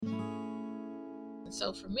And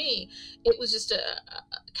so for me, it was just a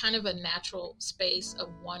kind of a natural space of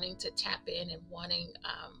wanting to tap in and wanting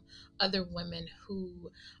other women who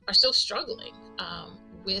are still struggling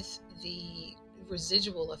with the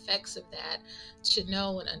residual effects of that to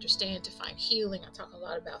know and understand, to find healing. I talk a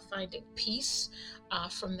lot about finding peace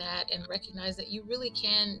from that, and recognize that you really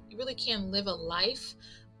can live a life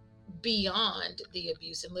beyond the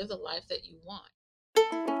abuse and live the life that you want.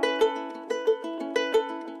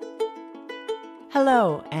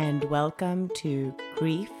 Hello, and welcome to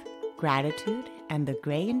Grief, Gratitude, and the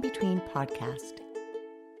Gray in Between podcast.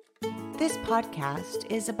 This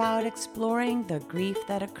podcast is about exploring the grief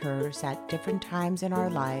that occurs at different times in our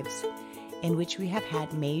lives in which we have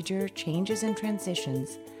had major changes and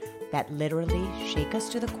transitions that literally shake us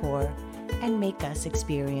to the core and make us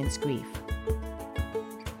experience grief.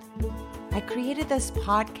 I created this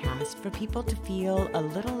podcast for people to feel a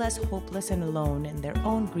little less hopeless and alone in their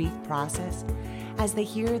own grief process as they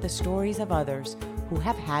hear the stories of others who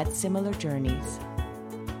have had similar journeys.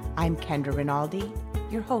 I'm Kendra Rinaldi,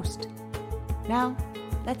 your host. Now,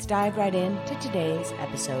 let's dive right into today's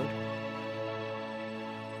episode.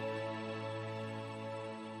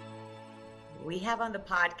 We have on the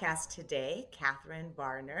podcast today Katherine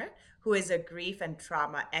Barner, who is a grief and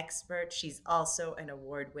trauma expert. She's also an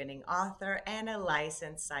award-winning author and a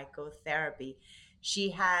licensed psychotherapy.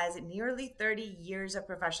 She has nearly 30 years of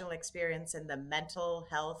professional experience in the mental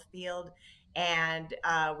health field, and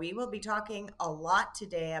we will be talking a lot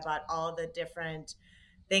today about all the different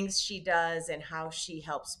things she does and how she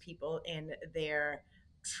helps people in their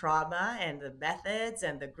trauma and the methods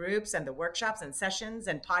and the groups and the workshops and sessions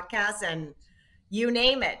and podcasts and you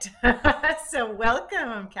name it. So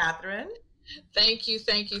welcome, Katherine. Thank you,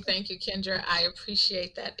 Kendra. I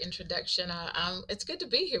appreciate that introduction. It's good to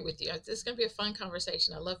be here with you. It's going to be a fun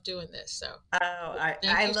conversation. I love doing this. So,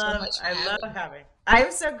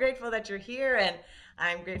 I'm so grateful that you're here, and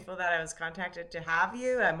I'm grateful that I was contacted to have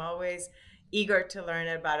you. I'm always eager to learn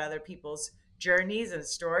about other people's journeys and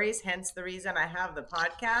stories, hence the reason I have the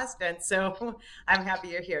podcast. And so I'm happy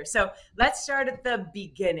you're here. So let's start at the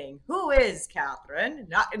beginning. Who is Katherine?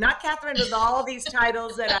 Not Katherine with all these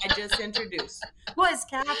titles that I just introduced. Who is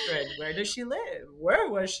Katherine? Where does she live? Where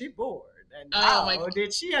was she born? And how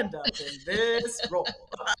did she end up in this role?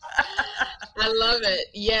 I love it.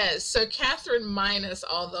 Yes. So Katherine minus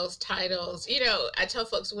all those titles. You know, I tell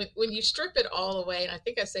folks when you strip it all away, and I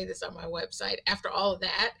think I say this on my website, after all of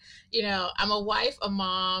that, you know, I'm a wife, a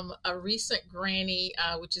mom, a recent granny,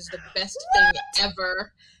 which is the best thing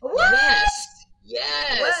ever. What?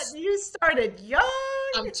 Yes. What? You started young.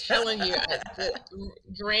 I'm telling you, the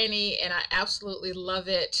granny, and I absolutely love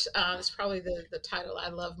it. It's probably the title I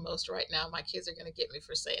love most right now. My kids are going to get me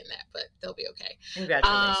for saying that, but they'll be okay.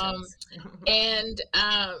 Congratulations.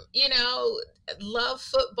 You know, love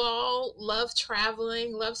football, love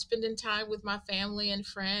traveling, love spending time with my family and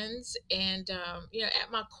friends. And, you know,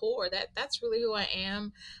 at my core, that's really who I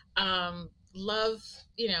am. Love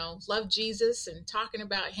Jesus and talking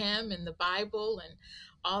about him and the Bible and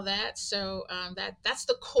all that. So that's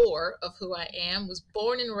the core of who I am. Was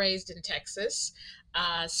born and raised in Texas,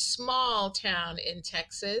 small town in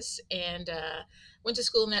Texas, and went to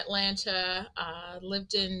school in Atlanta,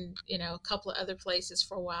 lived in, you know, a couple of other places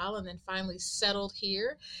for a while, and then finally settled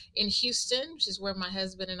here in Houston, which is where my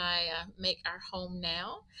husband and I make our home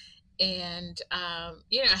now. And,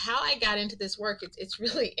 you know, how I got into this work, it's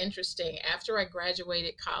really interesting. After I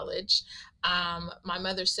graduated college, my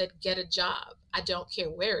mother said, get a job. I don't care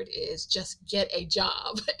where it is, just get a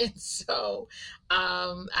job. And so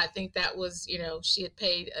I think that was, you know, she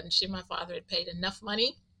and my father had paid enough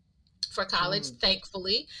money for college.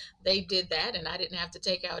 Thankfully, they did that, and I didn't have to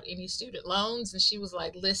take out any student loans. And she was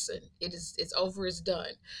like, listen, it's over, it's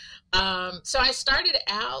done. So I started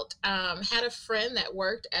out, had a friend that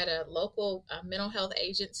worked at a local mental health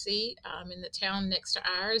agency in the town next to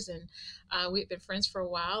ours, and we'd been friends for a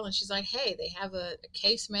while. And she's like, hey, they have a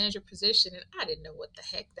case manager position, and I didn't know what the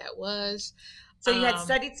heck that was. So you had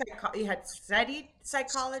studied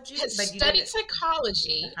psychology,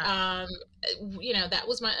 psychology. You know, that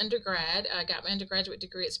was my undergrad. I got my undergraduate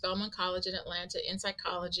degree at Spelman College in Atlanta in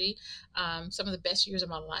psychology. Some of the best years of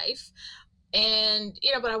my life. And,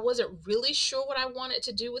 you know, but I wasn't really sure what I wanted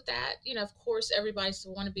to do with that. You know, of course, everybody's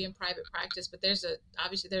want to be in private practice, but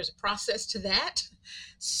obviously there's a process to that.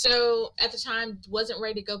 So at the time, wasn't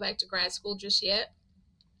ready to go back to grad school just yet.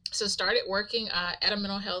 So started working at a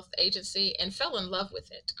mental health agency and fell in love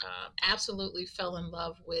with it. Absolutely fell in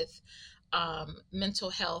love with mental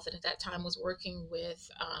health, and at that time was working with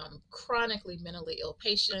chronically mentally ill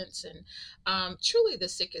patients, and truly the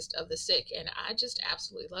sickest of the sick. And I just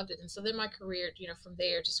absolutely loved it. And so then my career, from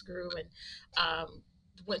there just grew, and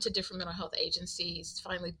went to different mental health agencies.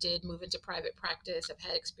 Finally, did move into private practice. I've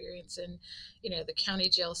had experience in, the county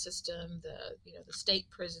jail system, the state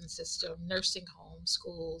prison system, nursing homes,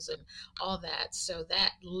 schools, and all that. So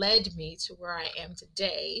that led me to where I am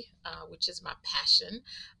today, which is my passion,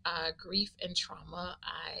 grief and trauma.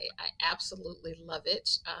 I absolutely love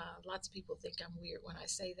it. Lots of people think I'm weird when I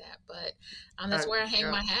say that, but that's where I hang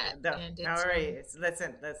No, my hat, no, and no it's worries.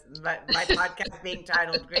 Listen, listen. My podcast being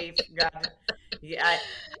titled "Grief." God, yeah,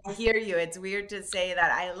 I hear you. It's weird to say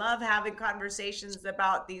that. I love having conversations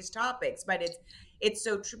about these topics, but it's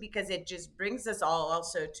so true because it just brings us all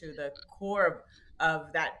also to the core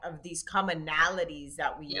of these commonalities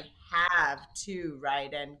that yep. we have too,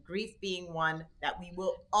 right? And grief being one that we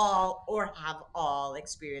will all or have all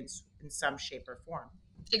experienced in some shape or form.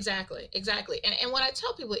 Exactly, exactly. And what I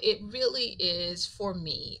tell people, it really is for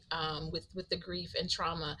me, with the grief and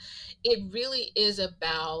trauma, it really is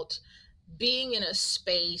about being in a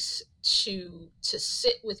space to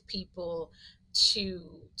sit with people,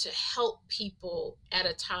 to help people at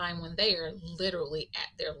a time when they are literally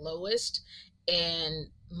at their lowest, and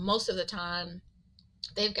most of the time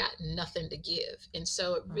they've got nothing to give. And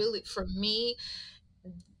so it really, for me,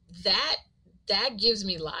 that that gives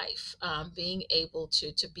me life, being able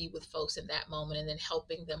to be with folks in that moment, and then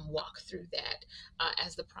helping them walk through that,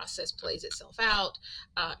 as the process plays itself out,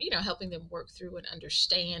 helping them work through and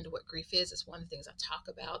understand what grief is one of the things I talk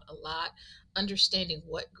about a lot, understanding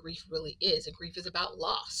what grief really is. And grief is about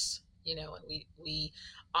loss, and we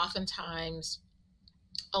oftentimes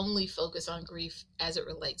only focus on grief as it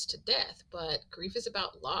relates to death, but grief is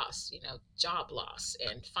about loss, job loss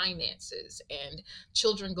and finances and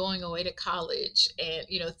children going away to college, and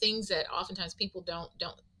things that oftentimes people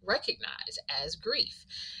don't recognize as grief.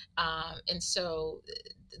 And so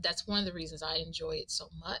that's one of the reasons I enjoy it so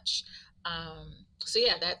much. So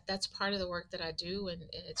yeah, that's part of the work that I do, and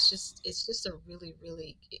it's just a really,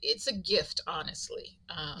 it's a gift, honestly,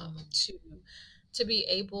 Mhm. to be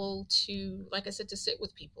able to, like I said, to sit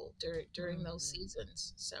with people during those Mhm.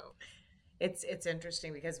 seasons. So It's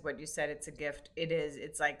interesting because what you said, it's a gift. It is.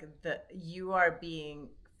 It's like the you are being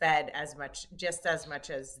fed as much, just as much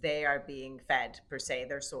as they are being fed per se,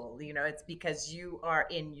 their soul. It's because you are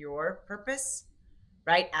in your purpose,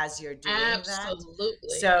 right? As you're doing that.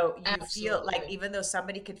 absolutely, So you feel like absolutely. even though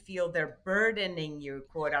somebody could feel they're burdening you,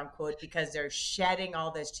 quote unquote, because they're shedding all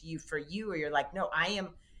this to you for you, or you're like, no,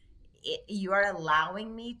 you are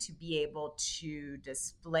allowing me to be able to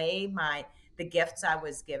display the gifts I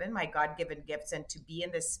was given, my God-given gifts, and to be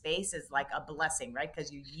in this space is like a blessing, right?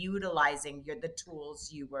 Because you're utilizing the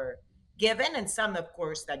tools you were given, and some, of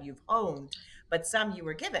course, that you've honed, but some you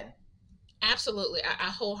were given. Absolutely. I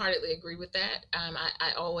wholeheartedly agree with that.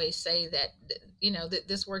 I always say that, that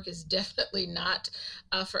this work is definitely not,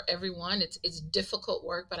 for everyone. It's difficult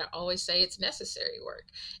work, but I always say it's necessary work.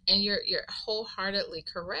 And you're wholeheartedly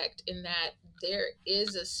correct in that there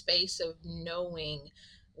is a space of knowing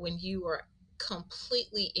when you are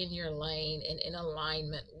completely in your lane and in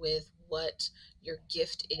alignment with what your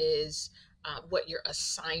gift is, what your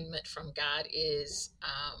assignment from God is,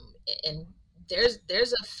 and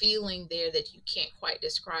there's a feeling there that you can't quite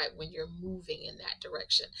describe when you're moving in that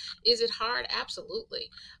direction. Is it hard?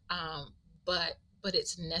 Absolutely. But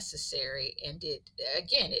it's necessary, and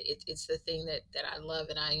it's the thing that I love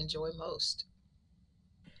and I enjoy most.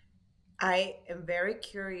 I am very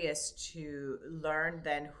curious to learn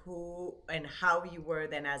then who and how you were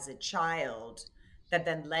then as a child that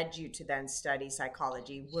then led you to then study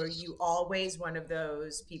psychology. Were you always one of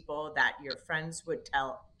those people that your friends would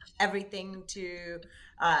tell everything to?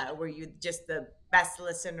 Were you just the best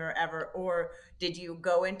listener ever? Or did you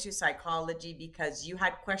go into psychology because you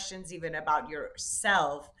had questions even about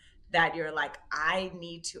yourself that you're like, I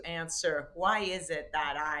need to answer. Why is it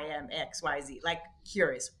that I am XYZ? Like,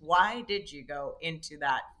 curious, why did you go into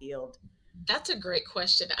that field? That's a great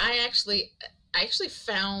question. I actually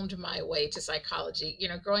found my way to psychology.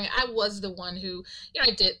 Growing, I was the one who,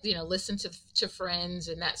 I did, listen to friends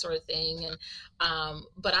and that sort of thing. And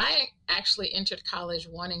but I actually entered college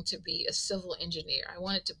wanting to be a civil engineer. I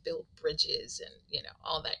wanted to build bridges and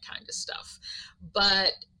all that kind of stuff.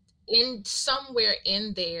 But in somewhere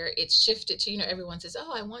in there, it shifted to, everyone says,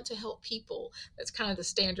 "Oh, I want to help people." That's kind of the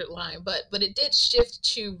standard line. But it did shift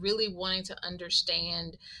to really wanting to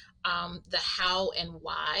understand, the how and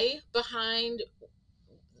why behind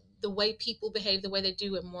the way people behave the way they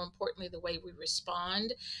do, and more importantly, the way we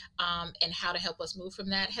respond, and how to help us move from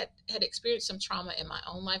that. Had experienced some trauma in my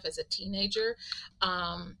own life as a teenager,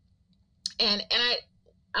 um, and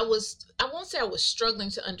I won't say I was struggling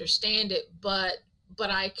to understand it, but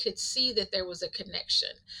I could see that there was a connection.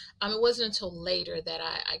 It wasn't until later that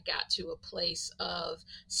I got to a place of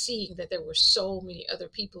seeing that there were so many other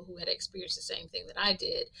people who had experienced the same thing that I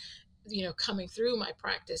did, coming through my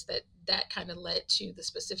practice, that kind of led to the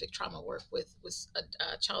specific trauma work with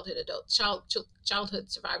childhood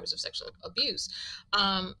survivors of sexual abuse.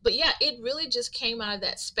 But yeah, it really just came out of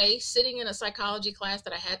that space, sitting in a psychology class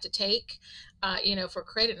that I had to take, for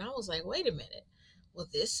credit, and I was like, wait a minute, well,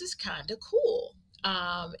 this is kind of cool.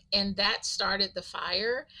 And that started the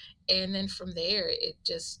fire, and then from there it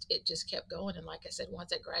just kept going. And like I said,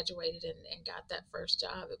 once I graduated and got that first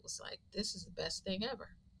job, it was like, this is the best thing ever.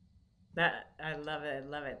 That I love it. I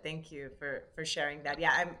love it. Thank you for sharing that.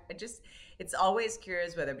 Yeah, I just it's always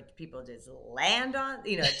curious whether people just land on,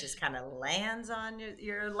 it just kind of lands on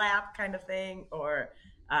your lap kind of thing, or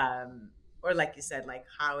like you said, like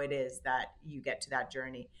how it is that you get to that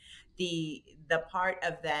journey. The part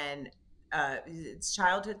of then it's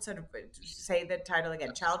childhood sort of, say the title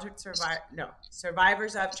again, childhood survivor, no,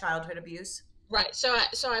 survivors of childhood abuse. Right. So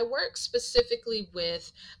I work specifically with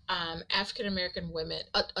African American women,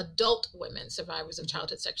 adult women, survivors of Mhm.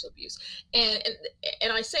 childhood sexual abuse, and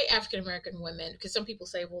I say African American women because some people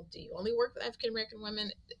say, "Well, do you only work with African American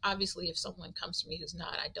women?" Obviously, if someone comes to me who's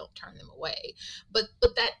not, I don't turn them away. But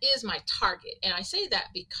that is my target, and I say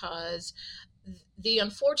that because the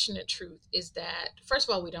unfortunate truth is that, first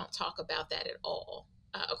of all, we don't talk about that at all.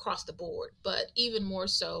 Across the board, but even more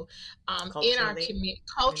so, Culturally,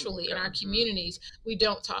 culturally in our mhm. communities, we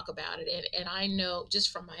don't talk about it. And I know just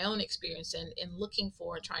from my own experience and looking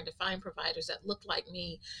for and trying to find providers that look like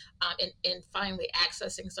me, and finally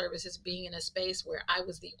accessing services, being in a space where I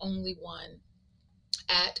was the only one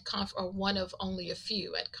or one of only a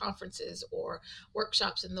few at conferences or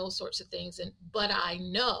workshops and those sorts of things. And but I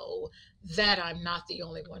know that I'm not the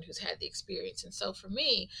only one who's had the experience. And so for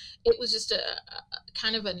me, it was just a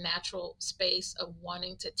kind of a natural space of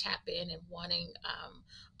wanting to tap in and wanting,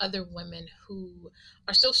 other women who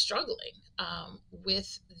are still struggling,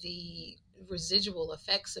 with the residual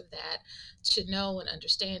effects of that, to know and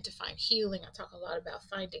understand, to find healing. I talk a lot about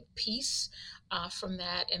finding peace, from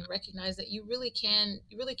that, and recognize that you really can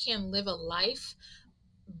live a life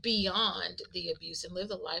beyond the abuse and live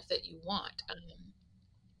the life that you want.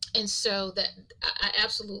 And so that I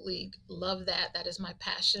absolutely love that. That is my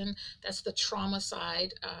passion. That's the trauma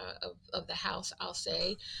side, of the house, I'll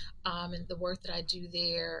say, and the work that I do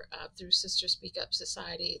there, through Sister Speak Up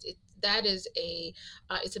Society. That is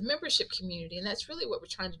it's a membership community, and that's really what we're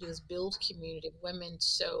trying to do, is build community of women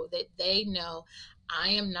so that they know I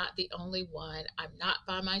am not the only one. I'm not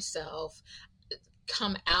by myself.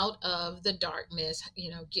 Come out of the darkness,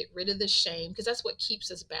 get rid of the shame, because that's what keeps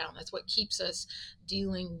us bound. That's what keeps us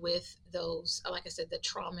dealing with those, like I said, the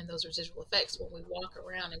trauma and those residual effects, when we walk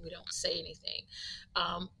around and we don't say anything.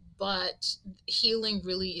 Um, but healing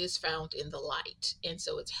really is found in the light, and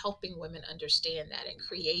so it's helping women understand that and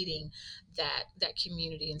creating that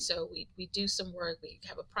community. And so we do some work. We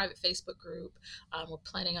have a private Facebook group. We're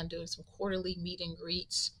planning on doing some quarterly meet and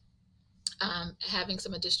greets, having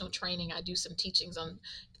some additional training. I do some teachings on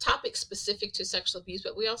topics specific to sexual abuse,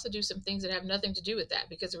 but we also do some things that have nothing to do with that,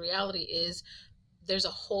 because the reality is there's a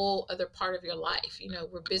whole other part of your life.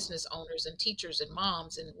 We're business owners and teachers and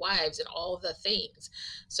moms and wives and all the things.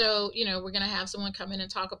 So, we're going to have someone come in and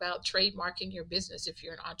talk about trademarking your business if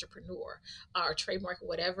you're an entrepreneur, or trademark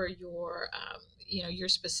whatever your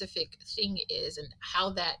specific thing is, and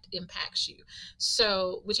how that impacts you.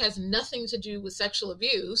 So, which has nothing to do with sexual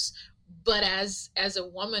abuse, but as a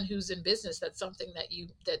woman who's in business, that's something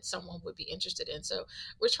that someone would be interested in. So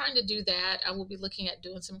we're trying to do that. I will be looking at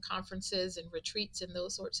doing some conferences and retreats and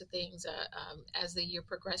those sorts of things, as the year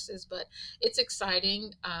progresses. But it's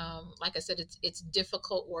exciting. Like I said, it's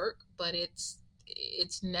difficult work, but it's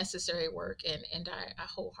necessary work, and I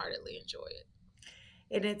wholeheartedly enjoy it.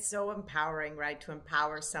 And it's so empowering, right? To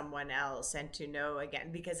empower someone else and to know,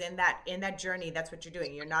 again, because in that journey, that's what you're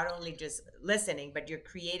doing. You're not only just listening, but you're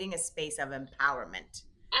creating a space of empowerment.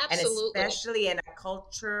 And Absolutely. especially in a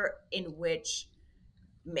culture in which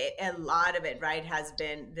a lot of it, right, has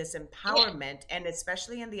been this Yeah. empowerment, and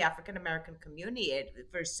especially in the African American community,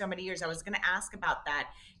 for so many years. I was going to ask about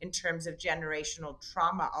that in terms of generational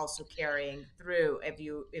trauma also carrying through. If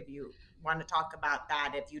you want to talk about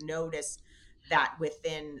that, if you notice that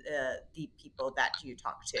within the people that you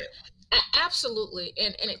talk to. Absolutely.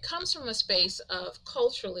 And it comes from a space of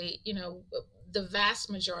culturally, the vast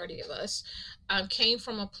majority of us came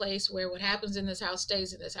from a place where what happens in this house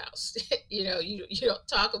stays in this house. You don't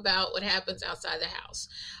talk about what happens outside the house.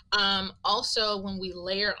 Also, when we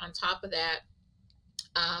layer on top of that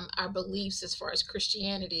our beliefs as far as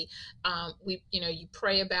Christianity, you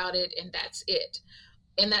pray about it and that's it.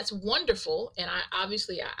 And that's wonderful. And I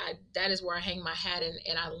obviously, that is where I hang my hat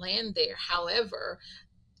and I land there. However,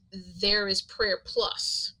 there is prayer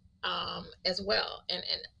plus as well. And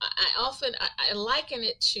I liken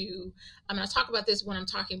it to, I mean, I talk about this when I'm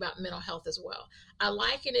talking about mental health as well. I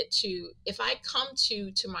liken it to, if I come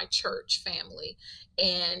to my church family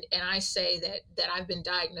and I say that I've been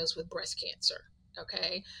diagnosed with breast cancer,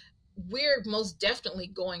 okay, we're most definitely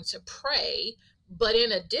going to pray. But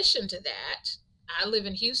in addition to that, I live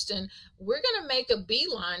in Houston, we're going to make a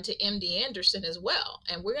beeline to MD Anderson as well.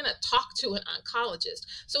 And we're going to talk to an oncologist.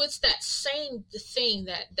 So it's that same thing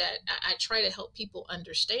that I try to help people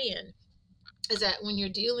understand, is that when you're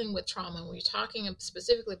dealing with trauma, when you're talking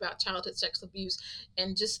specifically about childhood sexual abuse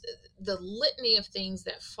and just the litany of things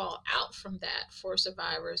that fall out from that for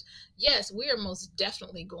survivors, yes, we are most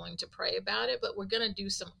definitely going to pray about it, but we're going to do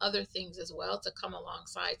some other things as well to come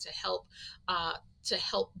alongside to help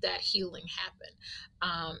that healing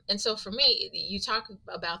happen. And so for me, you talk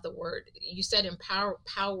about the word, you said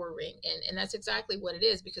empowering, and that's exactly what it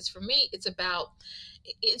is. Because for me,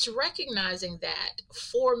 it's recognizing that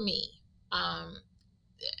for me, um,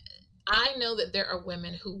 I know that there are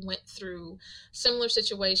women who went through similar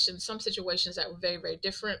situations, some situations that were very, very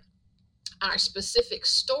different. Our specific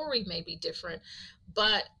story may be different,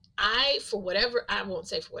 but for whatever, I won't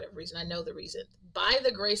say for whatever reason, I know the reason. By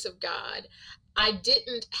the grace of God, I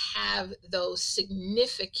didn't have those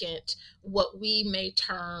significant, what we may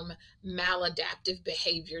term maladaptive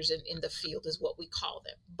behaviors in the field, is what we call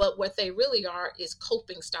them. But what they really are is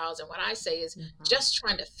coping styles. And what I say is Mhm. just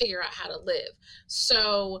trying to figure out how to live.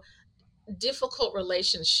 So difficult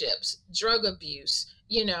relationships, drug abuse,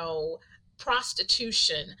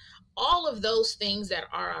 prostitution, all of those things that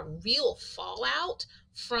are a real fallout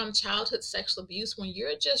from childhood sexual abuse, when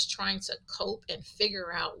you're just trying to cope and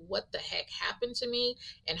figure out what the heck happened to me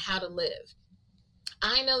and how to live.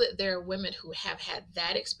 I know that there are women who have had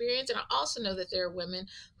that experience, and I also know that there are women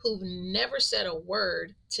who've never said a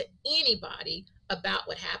word to anybody about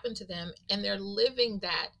what happened to them, and they're living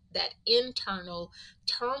that internal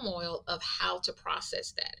turmoil of how to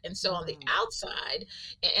process that. And so on the Mm. outside,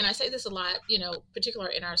 and I say this a lot,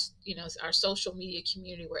 particularly in our our social media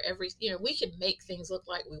community, where we can make things look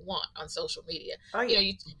like we want on social media. Oh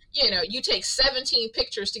you yeah. know you you take 17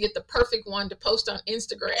 pictures to get the perfect one to post on And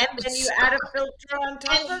Instagram. then you So add a filter on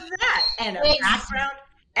top of that and a Ex- background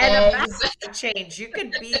and a ex- background change. You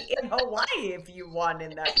could be in Hawaii if you want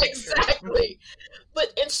in that picture. Mhm. exactly.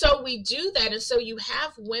 And so we do that. And so you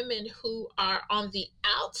have women who are on the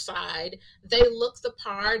outside, they look the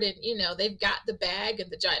part, and they've got the bag and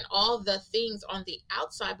the giant, all the things on the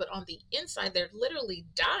outside, but on the inside, they're literally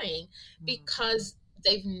dying Mhm. because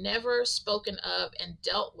they've never spoken of and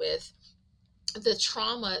dealt with the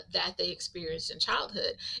trauma that they experienced in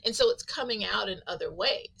childhood. And so it's coming out in other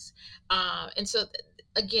ways. And so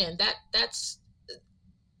again, that's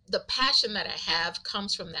the passion that I have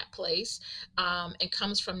comes from that place, and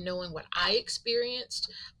comes from knowing what I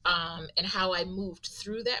experienced, and how I moved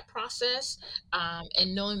through that process,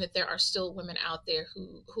 and knowing that there are still women out there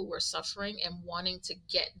who are suffering and wanting to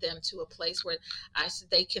get them to a place where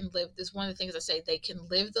they can live this. One of the things I say, they can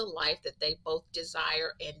live the life that they both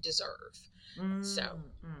desire and deserve. So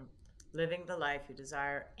Mm. Living the life you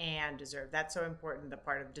desire and deserve. That's so important, the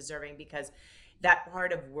part of deserving, because that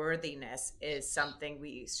part of worthiness is something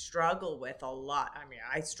we struggle with a lot. I mean,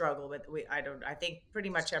 I struggle with I think pretty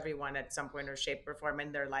much everyone at some point or shape or form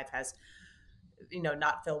in their life has,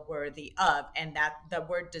 not feel worthy of. And that the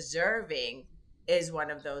word deserving is one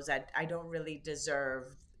of those that I don't really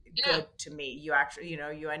deserve yeah, good to me. You actually,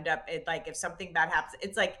 you end up like if something bad happens,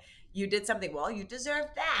 it's like you did something, well, you deserve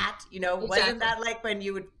that. Wasn't exactly. that like when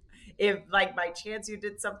you would, if like by chance you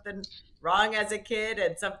did something wrong as a kid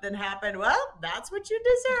and something happened, well, that's what you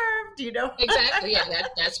deserved. Exactly. Yeah,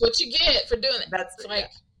 that's what you get for doing it. That's It's yeah.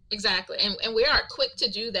 like exactly. And we are quick to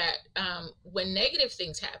do that when negative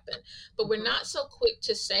things happen, but we're Hmm. not so quick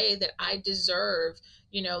to say that I deserve,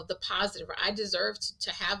 the positive, or I deserve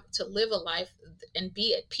to live a life and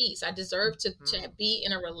be at peace. I deserve to Hmm. be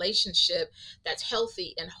in a relationship that's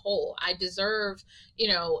healthy and whole. I deserve,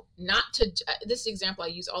 not to, this example I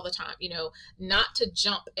use all the time, not to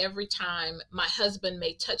jump every time my husband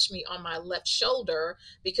may touch me on my left shoulder,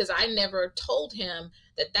 because I never told him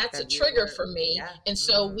that that's a That you trigger were, for me. yeah. And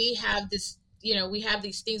so Hmm. we have this we have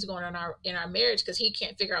these things going on in our marriage because he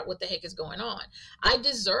can't figure out what the heck is going on. I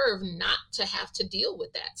deserve not to have to deal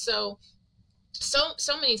with that. So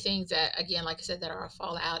many things that, again, like I said, that are a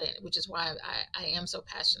fallout, and which is why I am so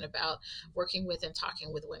passionate about working with and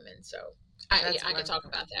talking with women. So That's I could talk wonderful.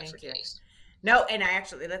 about that for Thank you. days. No, and I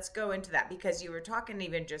actually, let's go into that because you were talking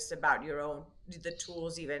even just about your own, the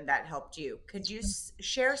tools even that helped you. Could you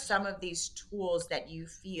share some of these tools that you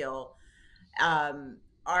feel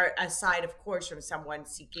are aside, of course, from someone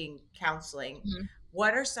seeking counseling? Hmm.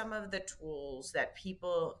 What are some of the tools that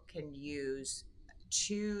people can use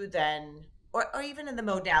to then, or even in the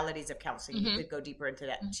modalities of counseling, you Hmm. could go deeper into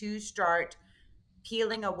that to start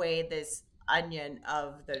peeling away this onion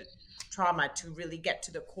of the trauma to really get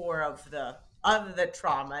to the core of the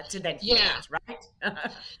trauma to then heal Yeah. it, right?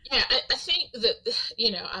 Yeah, I think that,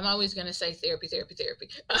 I'm always going to say therapy, therapy, therapy,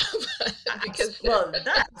 because Well,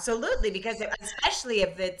 absolutely, because especially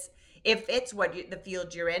if it's what the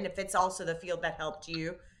field you're in, if it's also the field that helped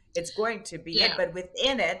you, it's going to be it. yeah, But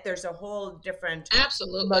within it, there's a whole different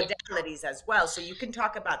absolutely. modalities as well. So you can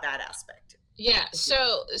talk about that aspect. Yeah, If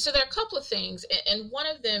you, so there are a couple of things, and one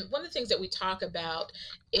of the things that we talk about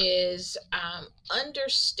is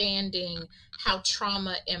understanding how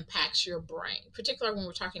trauma impacts your brain, particularly when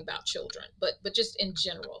we're talking about children, but just in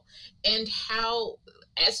general, and how,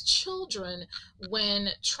 as children, when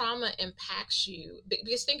trauma impacts you,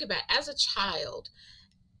 because think about it, as a child,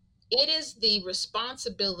 it is the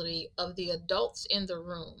responsibility of the adults in the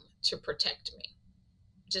room to protect me,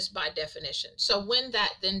 just by definition. So when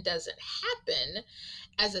that then doesn't happen,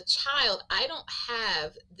 as a child, I don't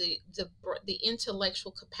have the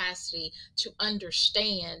intellectual capacity to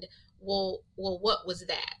understand, well, what was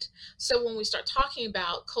that? So when we start talking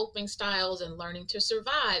about coping styles and learning to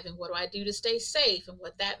survive and what do I do to stay safe and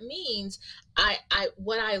what that means, I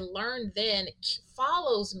what I learned then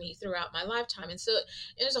follows me throughout my lifetime. And so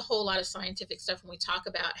there's a whole lot of scientific stuff when we talk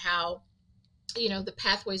about how, the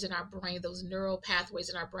pathways in our brain, those neural pathways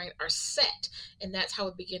in our brain are set, and that's how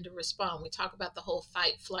we begin to respond. We talk about the whole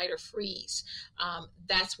fight, flight, or freeze.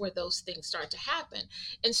 That's where those things start to happen.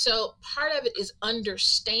 And so part of it is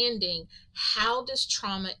understanding, how does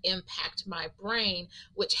trauma impact my brain,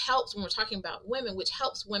 which helps when we're talking about women, which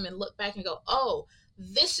helps women look back and go, oh,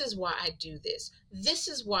 this is why I do this. This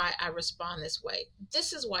is why I respond this way.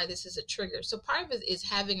 This is why this is a trigger. So part of it is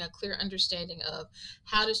having a clear understanding of,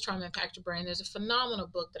 how does trauma impact your brain? There's a phenomenal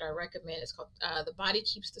book that I recommend. It's called The Body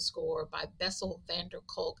Keeps the Score by Bessel van der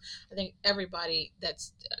Kolk. I think everybody that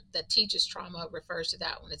teaches trauma refers to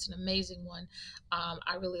that one. It's an amazing one.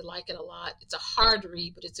 I really like it a lot. It's a hard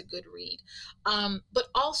read, but it's a good read. But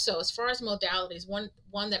also, as far as modalities,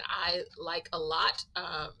 one that I like a lot,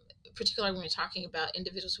 particularly when you're talking about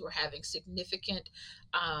individuals who are having significant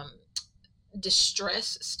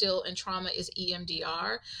distress still and trauma, is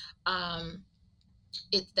EMDR.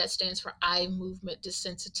 That stands for eye movement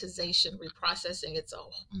desensitization reprocessing. It's a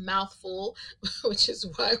mouthful, which is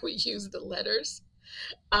why we use the letters.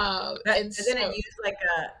 but And isn't it so, used like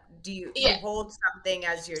a, do you yeah, hold something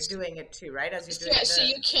as you're doing it too, right? As you're yeah. doing So the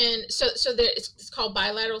you can, so there, it's called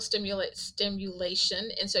bilateral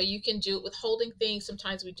stimulation, and so you can do it with holding things.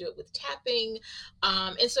 Sometimes we do it with tapping,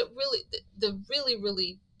 and so really, the really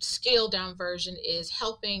really scaled down version is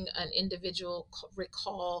helping an individual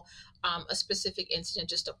recall a specific incident,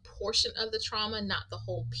 just a portion of the trauma, not the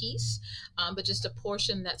whole piece, but just a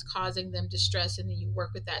portion that's causing them distress, and then you work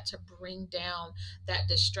with that to bring down that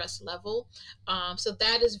distress level. So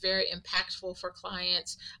that is very impactful for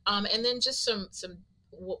clients. And then just some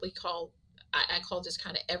what we call, I call just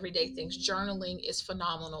kind of everyday things. Journaling is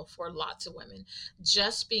phenomenal for lots of women.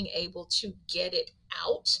 Just being able to get it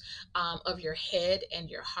out of your head and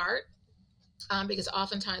your heart. Because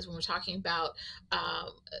oftentimes when we're talking about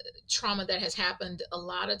trauma that has happened, a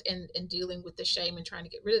lot of and dealing with the shame and trying to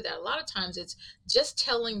get rid of that, a lot of times it's just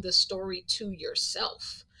telling the story to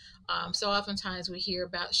yourself. So oftentimes we hear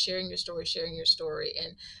about sharing your story,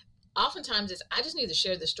 and oftentimes it's, I just need to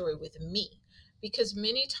share the story with me, because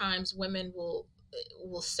many times women will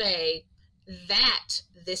say that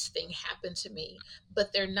this thing happened to me,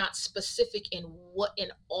 but they're not specific in what, in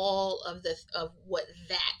all of the of what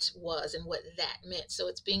that was and what that meant. So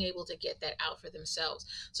it's being able to get that out for themselves.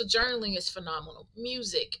 So journaling is phenomenal.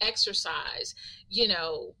 Music, exercise, you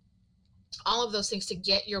know all of those things to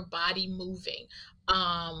get your body moving,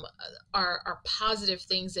 um, are positive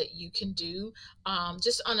things that you can do,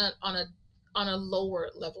 just on a lower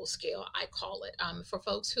level scale, I call it, for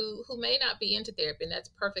folks who may not be into therapy, and that's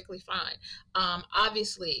perfectly fine.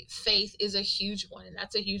 Obviously, faith is a huge one, and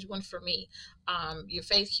that's a huge one for me. Your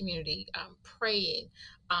faith community, praying,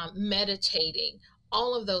 meditating,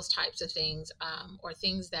 all of those types of things, or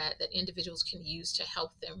things that individuals can use to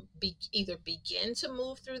help them either begin to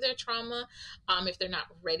move through their trauma, if they're not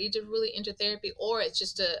ready to really enter therapy, or it's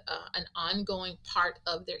just an ongoing part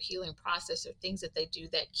of their healing process, or things that they do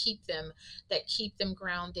that keep them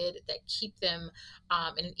grounded, that keep them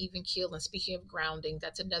in an even keel. And speaking of grounding,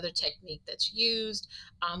 that's another technique that's used.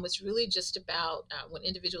 It's really just about when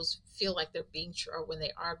individuals feel like they're or when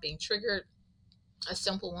they are being triggered. A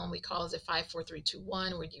simple one we call is a 5 4 3 2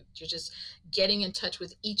 1, where you're just getting in touch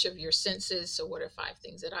with each of your senses. So what are 5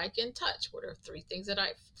 things that I can touch? What are 3 things that I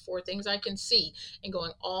 4 things I can see? And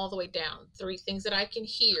going all the way down. 3 things that I can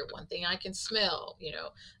hear, 1 thing I can smell,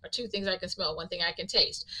 or 2 things I can smell, 1 thing I can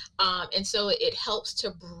taste. And so it helps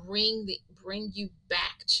to bring you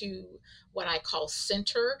back to what I call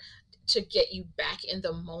center, to get you back in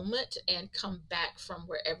the moment and come back from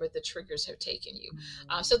wherever the triggers have taken you.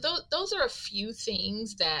 So Mm. those are a few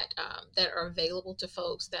things that are available to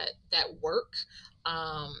folks that work.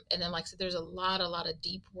 And then, like I said, there's a lot of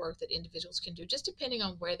deep work that individuals can do, just depending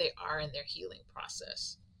on where they are in their healing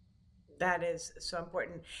process. That is so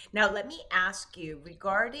important. Now, let me ask you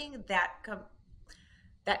regarding that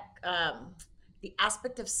the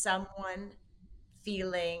aspect of someone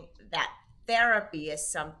feeling that therapy is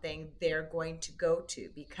something they're going to go to,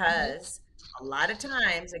 Hmm. because a lot of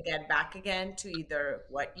times, again, back again to either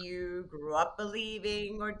what you grew up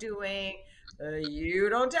believing or doing, you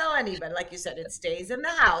don't tell anybody. Like you said, it stays in the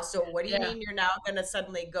house. So what do you Yeah, mean you're now going to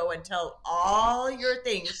suddenly go and tell all your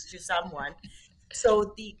things to someone?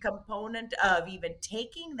 So the component of even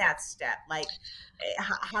taking that step, like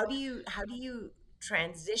how do you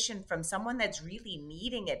transition from someone that's really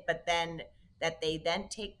needing it, but then that they then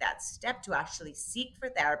take that step to actually seek for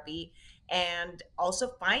therapy, and also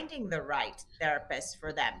finding the right therapist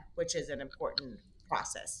for them, which is an important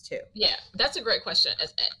process too. yeah, that's a great question.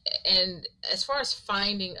 And as far as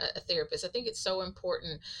finding a therapist, I think it's so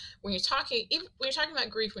important when you're talking, even when you're talking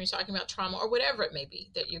about grief, when you're talking about trauma, or whatever it may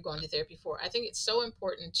be that you're going to therapy for. I think it's so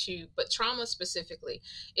important but trauma specifically,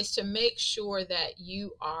 is to make sure that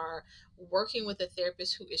you are working with a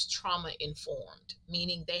therapist who is trauma informed,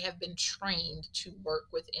 meaning they have been trained to work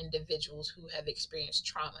with individuals who have experienced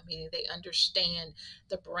trauma, meaning they understand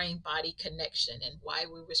the brain body connection and why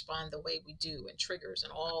we respond the way we do, and triggers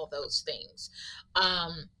and all those things.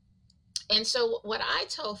 Um, and so, what I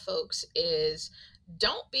tell folks is,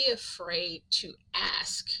 don't be afraid to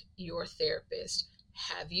ask your therapist,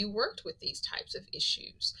 have you worked with these types of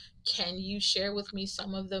issues? Can you share with me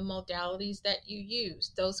some of the modalities that you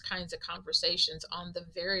use? Those kinds of conversations on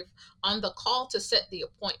the call to set the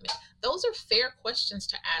appointment. Those are fair questions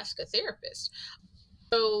to ask a therapist.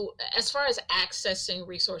 So, as far as accessing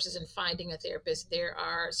resources and finding a therapist, there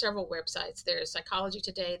are several websites. There's Psychology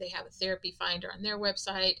Today. They have a therapy finder on their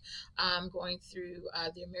website. Going through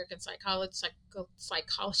the American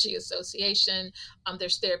Psychology Association.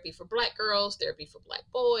 There's therapy for Black girls, therapy for Black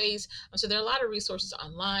boys. So there are a lot of resources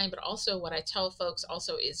online. But also, what I tell folks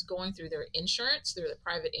also is going through their insurance, through the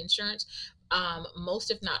private insurance.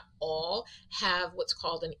 Most, if not all, have what's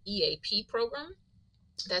called an EAP program.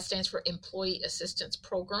 That stands for Employee Assistance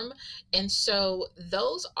Program. And so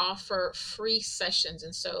those offer free sessions.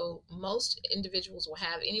 And so most individuals will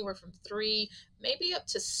have anywhere from 3, maybe up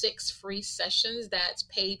to 6 free sessions that's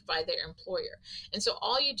paid by their employer. And so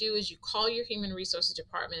all you do is you call your human resources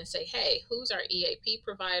department and say, hey, who's our EAP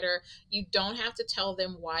provider? You don't have to tell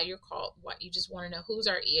them why you're called, what you just want to know who's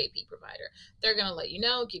our EAP provider. They're going to let you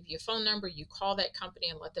know, give you a phone number. You call that company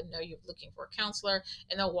and let them know you're looking for a counselor,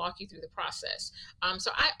 and they'll walk you through the process.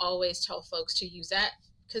 So I always tell folks to use that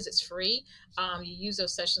because it's free. You use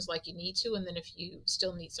those sessions like you need to, and then if you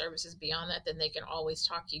still need services beyond that, then they can always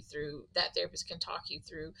talk you through. That therapist can talk you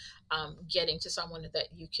through getting to someone that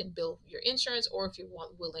you can bill your insurance, or if you're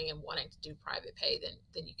willing and wanting to do private pay,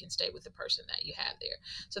 then you can stay with the person that you have there.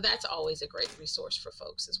 So that's always a great resource for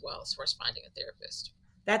folks as well, as far as finding a therapist.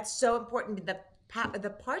 That's so important. The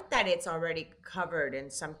part that it's already covered in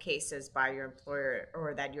some cases by your employer,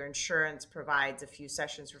 or that your insurance provides a few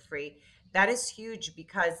sessions for free, that is huge,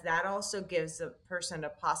 because that also gives a person a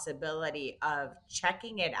possibility of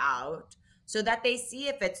checking it out so that they see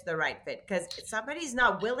if it's the right fit. Because somebody's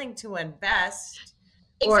not willing to invest,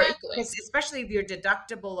 or Exactly. because especially if your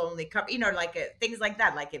deductible only cover, like things like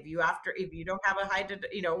that. Like if you don't have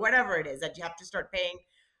a whatever it is that you have to start paying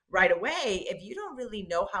right away, if you don't really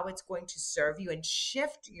know how it's going to serve you and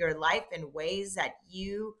shift your life in ways that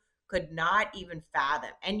you could not even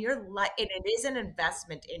fathom, and your life, and it is an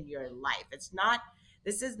investment in your life.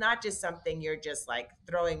 This is not just something you're just like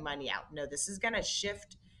throwing money out. No, this is going to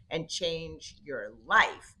shift and change your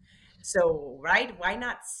life. So, right? Why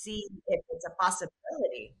not see if it's a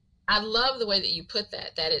possibility? I love the way that you put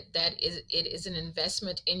that, it is an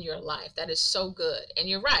investment in your life. That is so good. And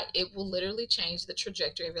you're right. It will literally change the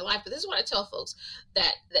trajectory of your life. But this is what I tell folks,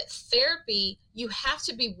 that therapy, you have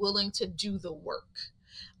to be willing to do the work.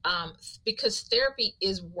 Because therapy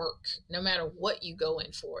is work, no matter what you go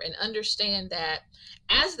in for. And understand that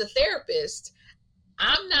as the therapist,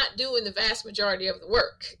 I'm not doing the vast majority of the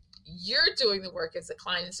work. You're doing the work as a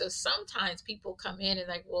client. And so sometimes people come in and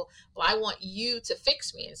like, well, I want you to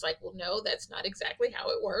fix me. And it's like, well, no, that's not exactly how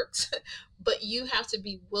it works. But you have to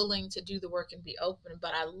be willing to do the work and be open.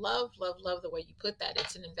 But I love, love, love the way you put that.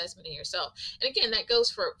 It's an investment in yourself. And again, that goes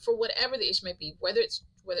for whatever the issue may be, whether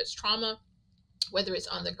it's trauma, whether it's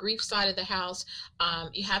on the grief side of the house.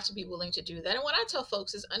 You have to be willing to do that. And what I tell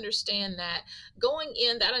folks is understand that going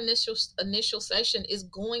in that initial session is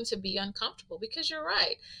going to be uncomfortable, because you're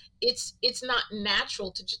right. It's not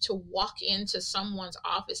natural to walk into someone's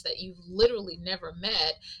office that you've literally never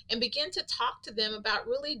met and begin to talk to them about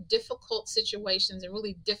really difficult situations and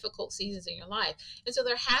really difficult seasons in your life. And so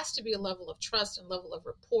there has to be a level of trust and level of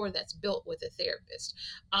rapport that's built with a therapist.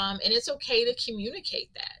 And it's okay to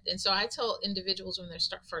communicate that. And so I tell individuals when they're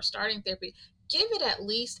first starting therapy, give it at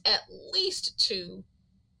least two,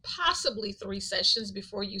 possibly three sessions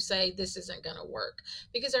before you say this isn't going to work,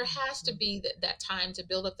 because there has to be that time to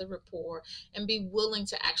build up the rapport and be willing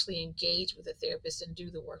to actually engage with a therapist and do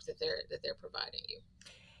the work that they're providing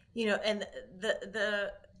you. And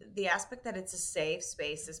the aspect that it's a safe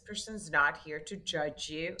space, this person's not here to judge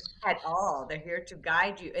you at all. They're here to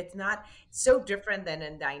guide you. It's not so different than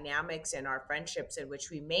in dynamics in our friendships, in which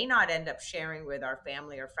we may not end up sharing with our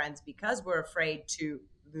family or friends because we're afraid to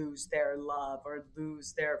lose their love or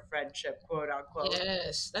lose their friendship, quote unquote.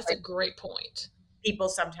 Yes, that's a great point. People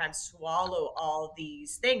sometimes swallow all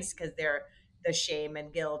these things because they're the shame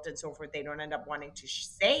and guilt and so forth. They don't end up wanting to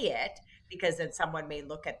say it because then someone may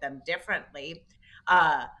look at them differently.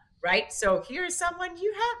 Uh, right. So here's someone they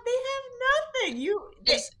have nothing.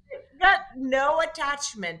 They Ex- got no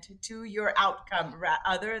attachment to your outcome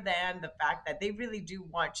other than the fact that they really do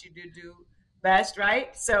want you to do best.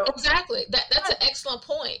 Right. So, Exactly. That's an excellent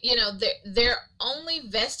point. They're only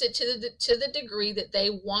vested to the degree that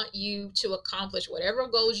they want you to accomplish whatever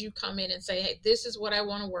goals you come in and say, "Hey, this is what I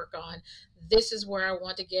want to work on. This is where I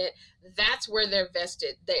want to get." That's where they're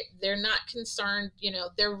vested. They're not concerned.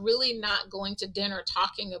 They're really not going to dinner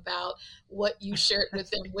talking about what you shared with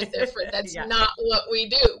them with their friend. That's yeah. not what we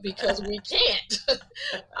do, because we can't.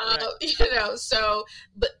 Right. So,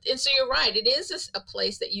 and so you're right. It is a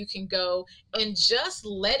place that you can go and just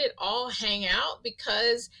let it all hang out,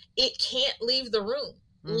 because it can't leave the room.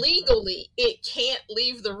 Mhm. Legally, it can't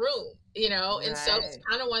leave the room. And so it's Right.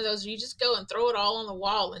 kind of one of those, you just go and throw it all on the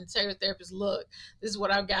wall and tell your therapist, look, this is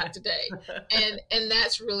what I've got today. And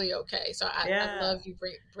that's really okay. So I Yeah. love you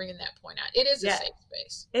bringing that point out. It is a Yeah. safe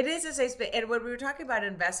space. It is a safe space. And when we were talking about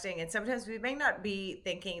investing, and sometimes we may not be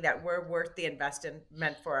thinking that we're worth the investment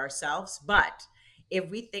for ourselves, but if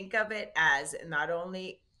we think of it as not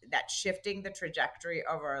only that shifting the trajectory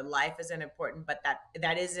of our life isn't important, but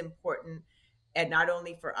that is important, and not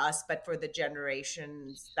only for us, but for the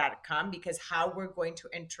generations that come, because how we're going to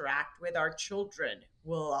interact with our children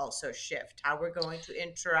will also shift. How we're going to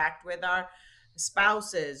interact with our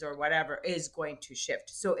spouses or whatever is going to shift.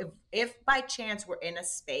 So if by chance we're in a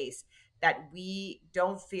space that we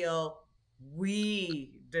don't feel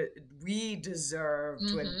we deserve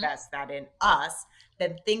to Mm-hmm. invest that in us,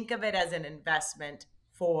 then think of it as an investment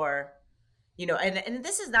for, and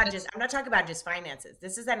this is not just, That's, I'm not talking about just finances.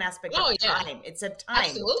 This is an aspect of oh yeah, time. It's a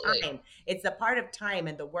absolutely. time. It's the part of time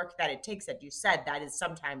and the work that it takes, that you said, that is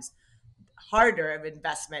sometimes harder of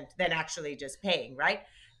investment than actually just paying, right?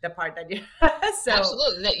 The part that you so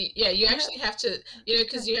Absolutely. Yeah, you actually have to,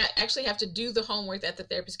 because you actually have to do the homework that the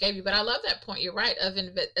therapist gave you. But I love that point. You're right,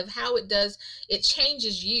 of how it does. It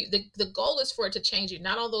changes you. The goal is for it to change you,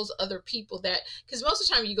 not all those other people that. Because most of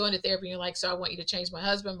the time you go into therapy and you're like, so I want you to change my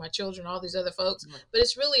husband, my children, all these other folks. But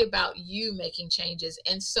it's really about you making changes,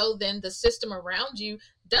 and so then the system around you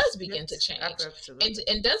does begin to shifts, change and absolutely.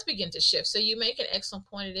 and does begin to shift. So you make an excellent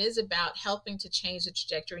point. It is about helping to change the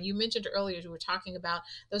trajectory. You mentioned earlier, you were talking about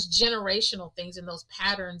those generational things and those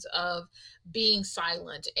patterns of being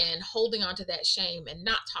silent and holding on to that shame and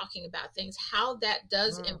not talking about things, how that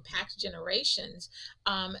does Mhm. impact generations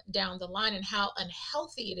down the line, and how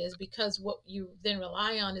unhealthy it is, because what you then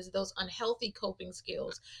rely on is those unhealthy coping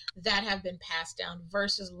skills that have been passed down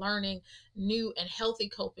versus learning new and healthy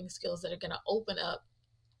coping skills that are going to open up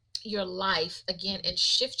your life again and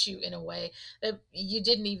shift you in a way that you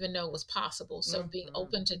didn't even know was possible. So being Hmm.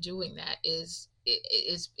 open to doing that is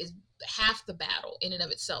half the battle in and of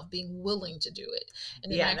itself, being willing to do it.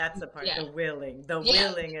 And then Yeah, that's actually, the part. yeah, The willing. The yeah,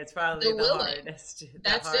 willing is probably the the willing. hardest. The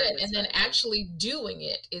That's it. And hardest then part. Yeah. actually doing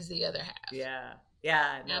it is the other half. Yeah.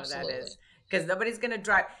 Yeah. No, that Absolutely. is because nobody's gonna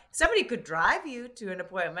drive. Somebody could drive you to an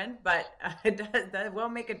appointment, but that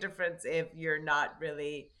won't make a difference if you're not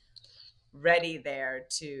really ready there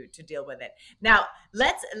to deal with it. Now,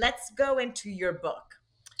 let's go into your book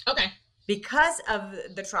Okay. because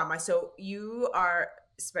of the trauma. So you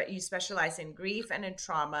specialize in grief and in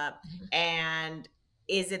trauma, Mhm. and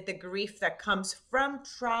is it the grief that comes from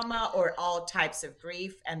trauma or all types of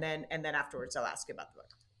grief? And then afterwards I'll ask you about the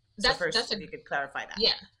book. So first, That's if a you could clarify that.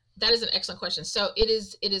 Yeah, that is an excellent question. So it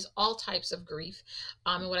is all types of grief.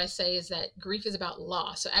 And what I say is that grief is about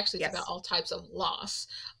loss. So actually it's about Yes. all types of loss.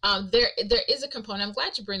 There is a component, I'm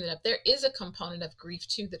glad you bring that up. There is a component of grief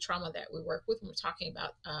to the trauma that we work with when we're talking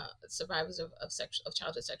about survivors of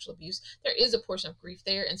childhood sexual abuse. There is a portion of grief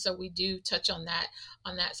there. And so we do touch on that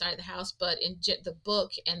side of the house. But the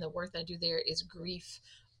book and the work that I do there is grief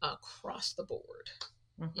across the board.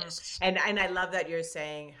 Hmm. Yes. And I love that you're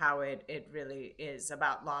saying how it really is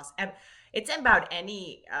about loss, and it's about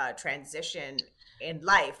any transition in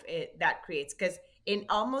life that creates, because in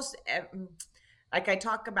almost like I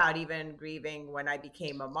talk about even grieving when I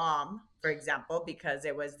became a mom, for example, because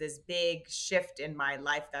it was this big shift in my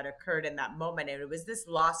life that occurred in that moment, and it was this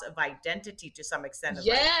loss of identity to some extent of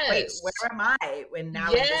like, wait, where Yes. am I when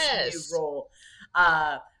now in this new Yes. role,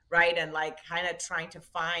 uh, right? And like kind of trying to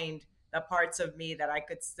find the parts of me that I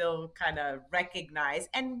could still kind of recognize,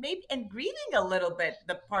 and maybe and grieving a little bit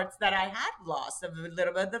the parts that I had lost, of a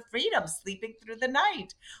little bit of the freedom, sleeping through the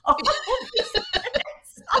night, all these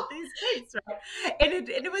things, all these things, right? And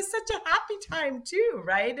it was such a happy time too,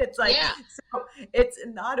 right? It's like, Yeah. so it's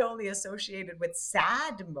not only associated with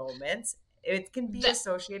sad moments, it can be That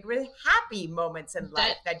associated with happy moments in that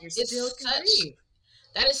life that you is still can such grieve.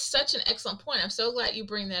 that is such an excellent point. I'm so glad you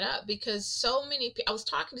bring that up because so many I was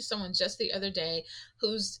talking to someone just the other day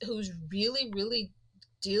who's really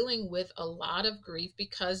dealing with a lot of grief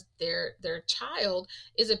because their child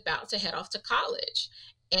is about to head off to college.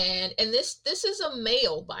 And this is a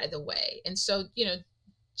male, by the way. And so,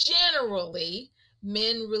 generally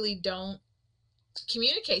men really don't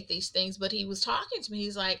communicate these things, but he was talking to me.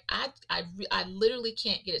 He's like, I literally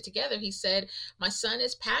can't get it together. He said, my son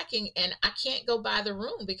is packing and I can't go by the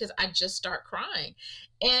room because I just start crying.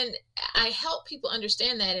 And I help people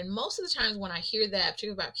understand that. And most of the times when I hear that,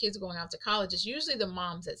 particularly about kids going off to college, it's usually the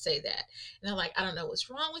moms that say that. And they're like, I don't know what's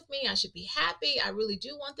wrong with me. I should be happy. I really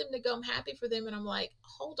do want them to go. I'm happy for them. And I'm like,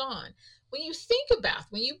 hold on. When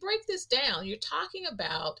you break this down, you're talking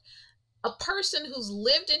about a person who's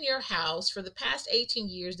lived in your house for the past 18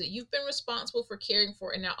 years that you've been responsible for caring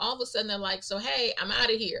for, and now all of a sudden they're like, so hey, I'm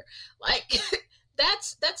out of here. Like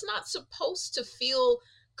that's not supposed to feel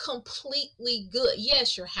completely good.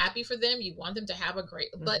 Yes, you're happy for them, you want them to have a great,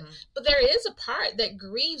 Hmm. but there is a part that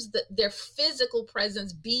grieves their physical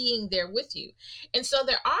presence being there with you. And so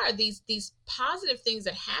there are these positive things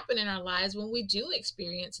that happen in our lives when we do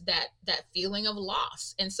experience that feeling of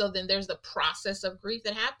loss. And so then there's the process of grief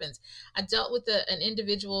that happens. I dealt with an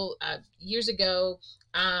individual years ago.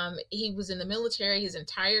 He was in the military his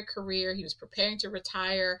entire career. He was preparing to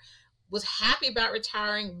retire, was happy about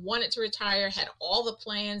retiring, wanted to retire, had all the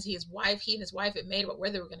plans. He and his wife had made about where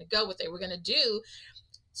they were going to go, what they were going to do.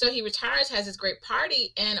 So he retires, has this great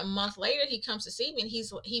party, and a month later he comes to see me, and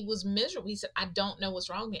he was miserable. He said, "I don't know what's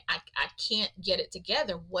wrong with me. I can't get it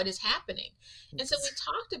together. What is happening?" And so we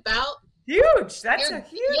talked about Huge. That's your a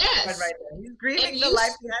huge one yes, right there. He's and grieving the you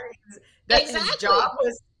life he had. That his job exactly.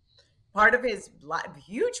 was part of his life,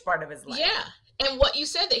 huge part of his life. Yeah. And what you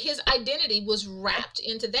said, that his identity was wrapped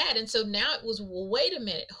into that. And so now it was, well, wait a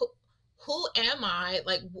minute. Who am I?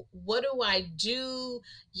 Like, what do I do?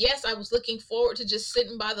 Yes, I was looking forward to just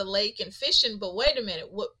sitting by the lake and fishing, but wait a minute.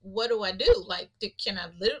 What do I do? Like, can I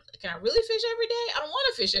really fish every day? I don't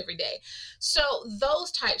want to fish every day. So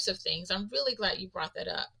those types of things, I'm really glad you brought that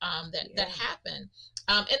up, that Yeah. happen.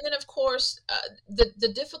 And then, of course,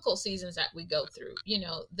 the difficult seasons that we go through,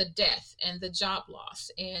 the death and the job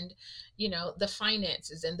loss, and the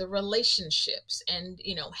finances and the relationships, and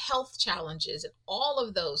health challenges, and all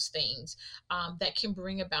of those things that can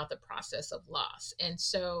bring about the process of loss. And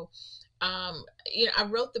so I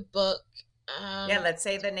wrote the book. Yeah, um, let's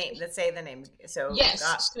say the name. Let's say the name. So yes,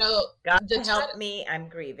 so God the help title me, I'm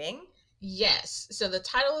grieving. yes, so the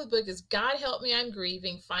title of the book is God Help Me, I'm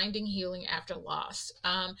Grieving, Finding Healing After Loss.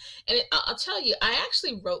 And I'll tell you, I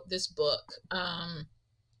actually wrote this book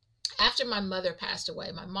after my mother passed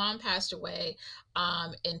away. My mom passed away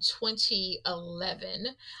in 2011.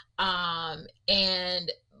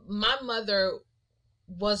 And my mother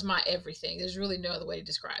was my everything. There's really no other way to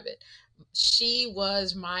describe it. She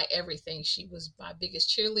was my everything. She was my biggest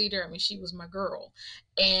cheerleader. I mean, she was my girl.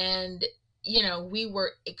 And, we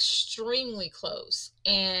were extremely close.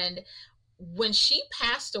 And when she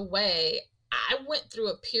passed away, I went through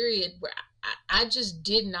a period where I just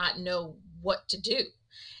did not know what to do.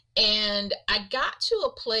 And I got to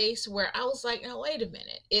a place where I was like, no, wait a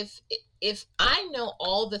minute. If I know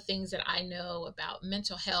all the things that I know about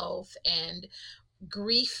mental health and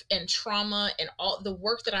grief and trauma and all the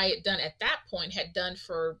work that I had done at that point, had done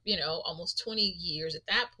for, almost 20 years at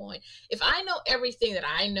that point, if I know everything that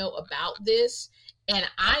I know about this and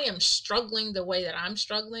I am struggling the way that I'm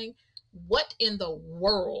struggling, what in the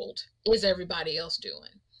world is everybody else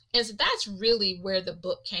doing? And so that's really where the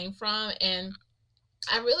book came from. And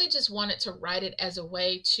I really just wanted to write it as a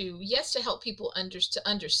way to, yes, to help people to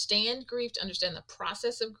understand grief, to understand the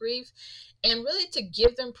process of grief, and really to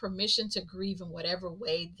give them permission to grieve in whatever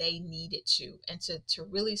way they needed to, and to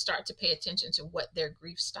really start to pay attention to what their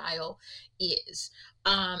grief style is.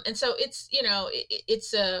 And so it's,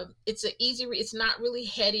 it's a easy, it's not really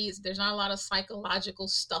heady. There's not a lot of psychological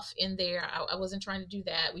stuff in there. I wasn't trying to do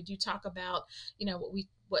that. We do talk about,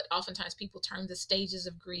 what oftentimes people term the stages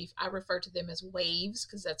of grief. I refer to them as waves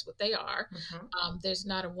because that's what they are. Hmm. There's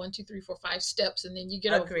not a 1, 2, 3, 4, 5 steps and then you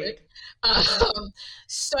get over it. Agreed. Um,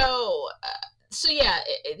 so, yeah,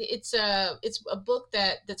 it's a book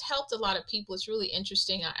that's helped a lot of people. It's really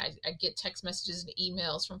interesting. I get text messages and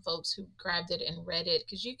emails from folks who grabbed it and read it,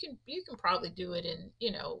 because you can probably do it in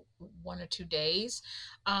 1 or 2 days.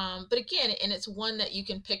 But again, and it's one that you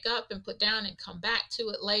can pick up and put down and come back to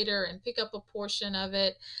it later and pick up a portion of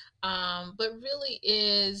it. But really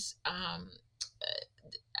is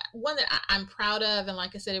one that I'm proud of. And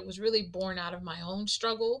like I said, it was really born out of my own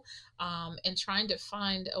struggle, and trying to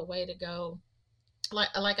find a way to go.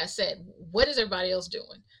 Like I said, what is everybody else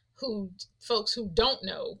doing? Folks who don't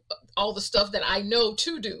know all the stuff that I know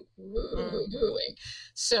to do Hmm. doing.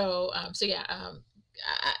 So yeah,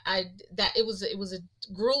 I that it was a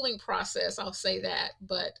grueling process. I'll say that,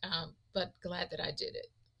 but glad that I did it.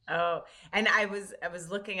 Oh, and I was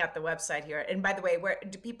looking at the website here. And by the way, where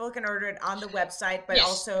do people can order it on the website, but Yes.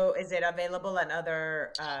 also is it available in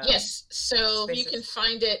other Yes, so you can spaces?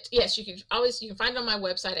 find it. Yes, you can find it on my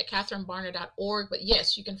website at katherinebarner.org. But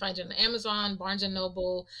yes, you can find it on Amazon, Barnes and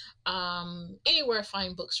Noble, anywhere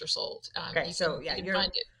fine books are sold. Okay, You so can yeah, you can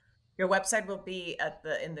find it. your website will be at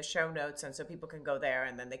the in the show notes, and so people can go there,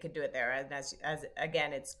 and then they could do it there. And as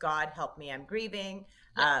again, it's God Help Me, I'm Grieving,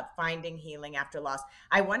 Yep, Finding Healing After Loss.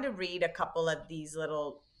 I want to read a couple of these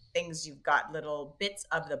little things you've got, little bits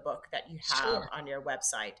of the book that you have sure. on your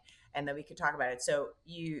website, and then we could talk about it. So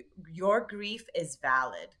your grief is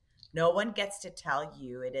valid. No one gets to tell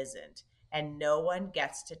you it isn't, and no one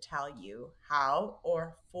gets to tell you how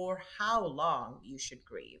or for how long you should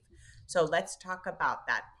grieve. So let's talk about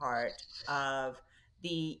that part of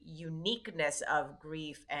the uniqueness of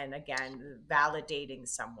grief, and again, validating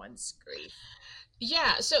someone's grief.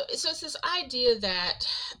 Yeah, so it's this idea that,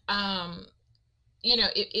 um,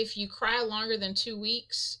 if you cry longer than 2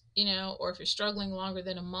 weeks, or if you're struggling longer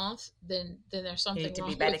than a month, then there's You something need to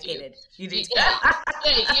wrong be with you. medicated. You need to. Yeah,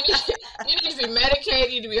 yeah, you need you need to be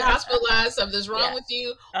medicated, you need to be hospitalized, something's wrong Yeah. with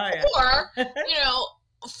you. Oh, Or, yeah. you know,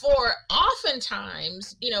 for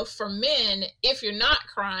oftentimes, for men, if you're not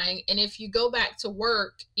crying and if you go back to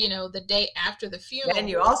work, the day after the Then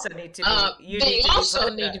you funeral, also need to be. You they need to be also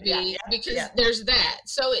put. need to Yeah. be, Yeah. because Yeah. there's that.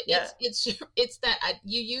 So Yeah. it's that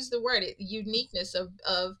you use the word uniqueness of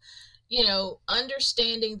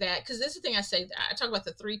understanding that, because this is the thing I talk about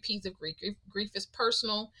the 3 P's of grief. Grief is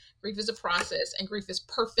personal, grief is a process, and grief is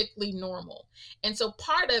perfectly normal. And so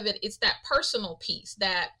part of it's that personal piece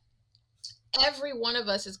that every one of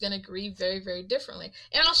us is going to grieve very, very differently.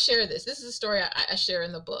 And I'll share this. This is a story I share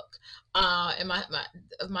in the book. And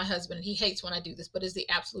of my husband, and he hates when I do this, but it's the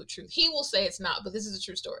absolute truth. He will say it's not, but this is a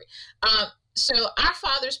true story. Um, so our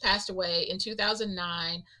fathers passed away in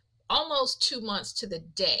 2009, almost 2 months to the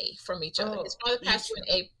day from each other. His Oh, father passed each.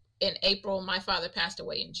 away in April. My father passed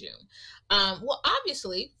away in June. Well,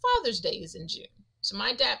 obviously, Father's Day is in June. So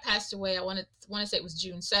my dad passed away. I want to say it was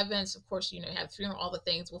June 7th. Of course, you have the funeral, all the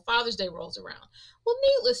things. Well, Father's Day rolls around. Well,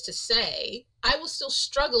 needless to say, I was still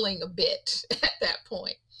struggling a bit at that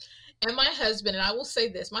point. And my husband, and I will say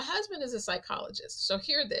this, my husband is a psychologist. So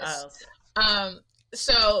hear this. Oh, Um,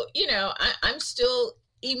 so, I'm still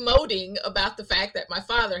emoting about the fact that my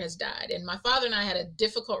father has died. And my father and I had a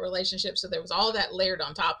difficult relationship. So there was all that layered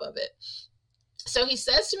on top of it. So he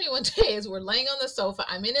says to me one day, as we're laying on the sofa,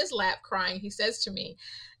 I'm in his lap crying. He says to me,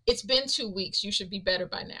 "It's been 2 weeks. You should be better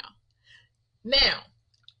by now." Now,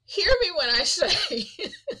 hear me when I say,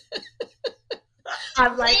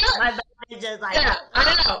 I'm like, we're, my mind just like, yeah,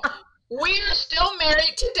 I know. We are still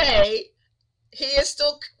married today. He is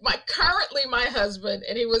still currently my husband,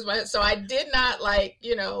 and he was my, so I did not, like,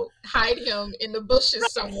 hide him in the bushes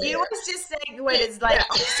right. He was somewhere. just saying what is Yeah,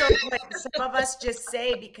 like also what some of us just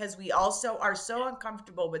say because we also are so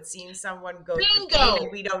uncomfortable with seeing someone go through pain and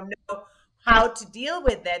bingo. we don't know how to deal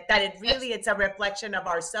with it, that it That's really it's a reflection of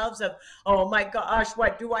ourselves of, oh my gosh,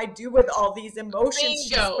 what do I do with all these emotions she's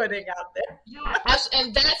bingo. putting out there? Yeah,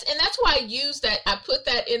 and that's why I use that. I put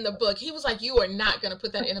that in the book. He was like, "You are not going to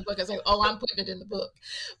put that in the book." I was like, "Oh, I'm putting it in the book."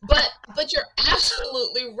 But you're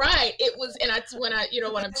absolutely right. It was, and I when I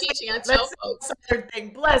when I'm Let's say, teaching, I let's tell say a folks, southern thing,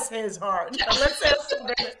 bless his heart. yeah, Let's say a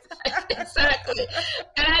southern. exactly.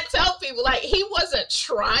 And I tell people, like, he wasn't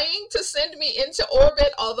trying to send me into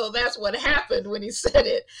orbit, although that's what happened when he said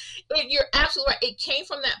it. You're absolutely right. It came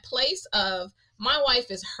from that place of, my wife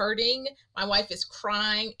is hurting, my wife is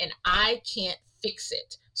crying, and I can't fix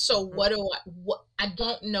it. So what I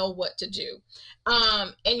don't know what to do.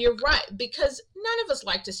 And you're right, because none of us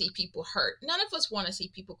like to see people hurt. None of us want to see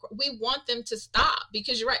people cry. We want them to stop,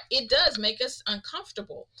 because you're right, it does make us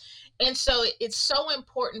uncomfortable. And so it's so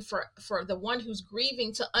important for the one who's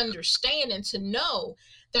grieving to understand and to know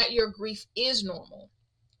that your grief is normal,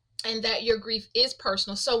 and that your grief is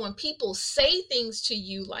personal. So when people say things to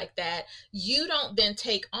you like that, you don't then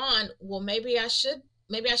take on, well, maybe I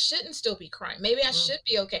shouldn't still be crying. Maybe I Mm, should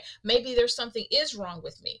be okay. Maybe there's something is wrong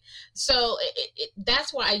with me. So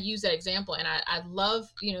that's why I use that example. And I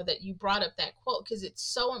love, that you brought up that quote, because it's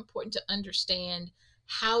so important to understand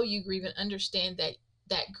how you grieve, and understand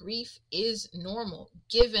that grief is normal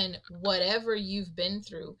given whatever you've been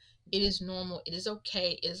through. It is normal. It is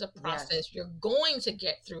okay. It is a yes. process. You're going to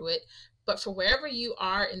get through it. But for wherever you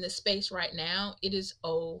are in the space right now, it is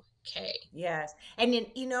okay. Yes. And then,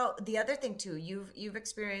 the other thing too, you've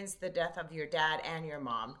experienced the death of your dad and your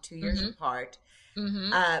mom 2 years Mm-hmm. apart.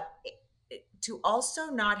 Mm-hmm. Uh, to also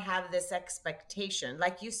not have this expectation,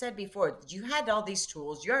 like you said before, you had all these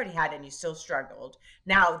tools you already had and you still struggled.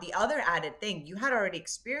 Now, the other added thing, you had already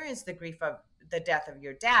experienced the grief of the death of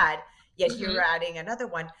your dad, yet you're Mm-hmm. adding another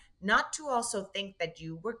one. Not to also think that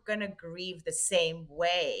you were going to grieve the same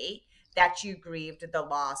way that you grieved the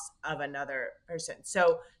loss of another person.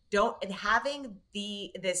 So don't, and having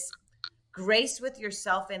this grace with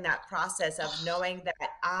yourself in that process of knowing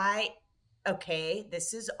that okay,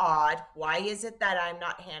 this is odd. Why is it that I'm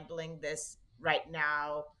not handling this right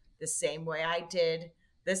now the same way I did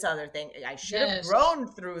this other thing? I should have Yes. grown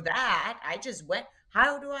through that. I just went,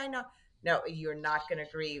 how do I know? No, you're not going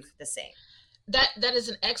to grieve the same. That is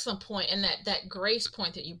an excellent point, and that grace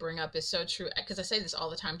point that you bring up is so true, because I say this all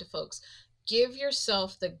the time to folks. Give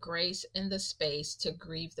yourself the grace and the space to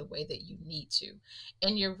grieve the way that you need to.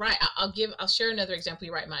 And you're right. I'll share another example.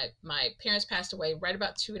 You're right. My parents passed away right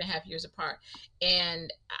about 2.5 years apart,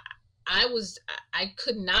 and I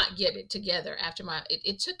could not get it together after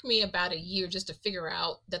it took me about a year just to figure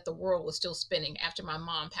out that the world was still spinning after my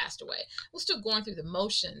mom passed away. I was still going through the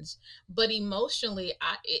motions, but emotionally,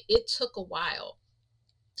 it took a while.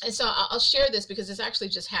 And so I'll share this because this actually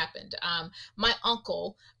just happened. My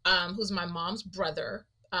uncle, who's my mom's brother,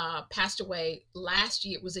 passed away last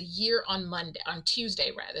year. It was a year on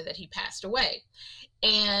Tuesday rather, that he passed away.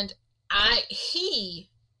 And he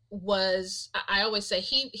was, I always say,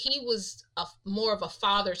 he was more of a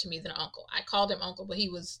father to me than an uncle. I called him uncle, but he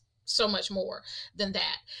was so much more than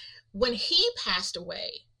that. When he passed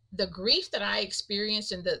away, the grief that I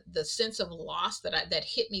experienced, and the sense of loss that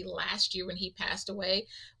hit me last year when he passed away,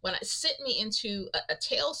 when it sent me into a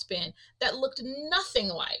tailspin that looked nothing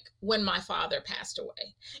like when my father passed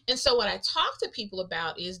away. And so what I talk to people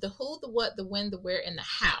about is the who, the what, the when, the where, and the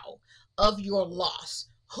how of your loss.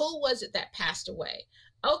 Who was it that passed away?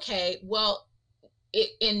 Okay, well,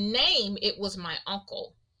 in name, it was my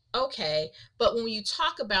uncle. Okay, but when you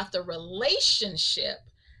talk about the relationship,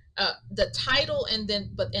 the title, and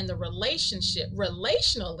then but in the relationship,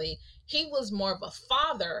 relationally, he was more of a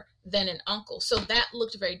father than an uncle. So that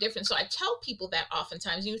looked very different. So I tell people that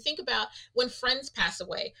oftentimes you think about when friends pass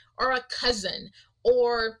away, or a cousin,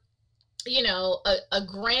 or a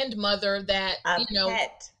grandmother that A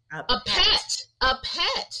pet, a a pet, pet, a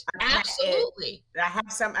pet. absolutely.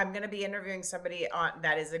 I'm going to be interviewing somebody on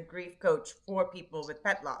that is a grief coach for people with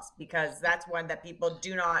pet loss, because that's one that people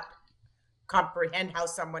do not comprehend, how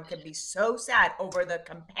someone can be so sad over the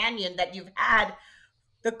companion that you've had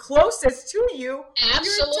the closest to you, you're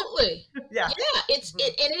Absolutely. yeah. Yeah, Mhm.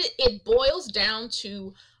 it boils down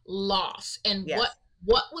to loss and Yes.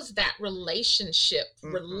 what was that relationship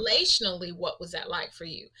Hmm. relationally, what was that like for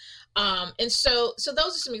you? And so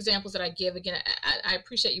those are some examples that I give. Again, I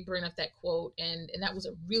appreciate you bringing up that quote, and that was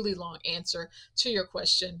a really long answer to your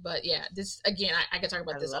question, but yeah, this again, I could talk I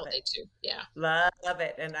about this love all it. day too. Yeah. Love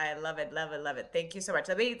it. And I love it, love it, love it. Thank you so much.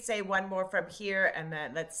 Let me say one more from here and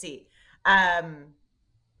then let's see. Um,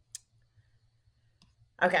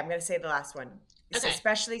 Okay, I'm going to say the last one. Okay.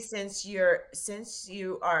 Especially since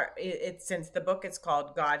you are since the book is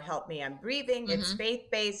called God Help Me I'm Grieving, it's Hmm.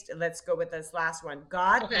 faith-based. Let's go with this last one.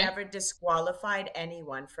 God Okay. never disqualified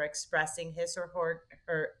anyone for expressing his or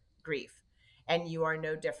her grief, and you are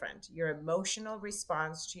no different. Your emotional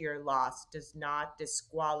response to your loss does not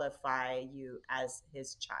disqualify you as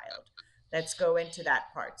his child. Let's go into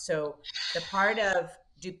that part. So, the part of,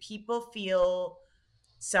 do people feel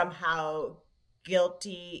somehow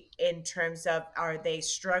guilty in terms of, are they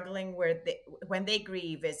struggling where they, when they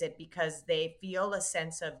grieve, is it because they feel a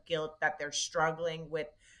sense of guilt that they're struggling with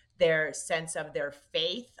their sense of their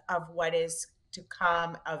faith of what is to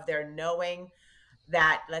come, of their knowing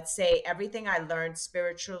that, let's say, everything I learned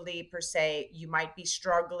spiritually per se, you might be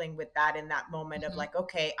struggling with that in that moment of Hmm. like,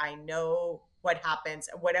 okay, I know what happens,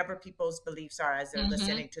 whatever people's beliefs are as they're Hmm.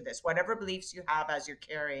 listening to this, whatever beliefs you have as you're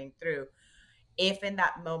carrying through, if in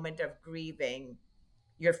that moment of grieving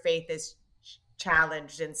your faith is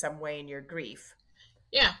challenged in some way in your grief,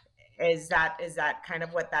 Yeah. is that kind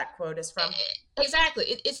of what that quote is from? Exactly.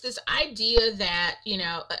 It's this idea that,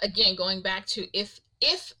 again, going back to, if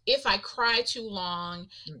I cry too long,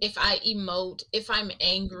 Mm, if I emote, if I'm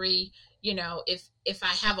angry, if I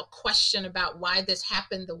have a question about why this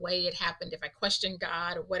happened the way it happened, if I question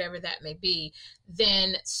God or whatever that may be,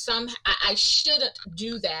 then I shouldn't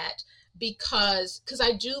do that, because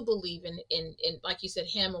I do believe in, like you said,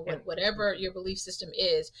 him, or and whatever mhm, your belief system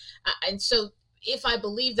is. And so if I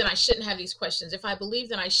believe that I shouldn't have these questions, if I believe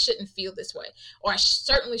that I shouldn't feel this way, or I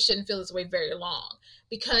certainly shouldn't feel this way very long,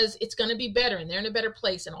 because it's going to be better and they're in a better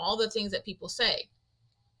place, and all the things that people say,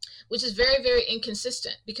 which is very, very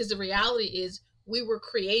inconsistent, because the reality is we were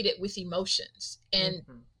created with emotions, mhm.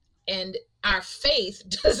 and our faith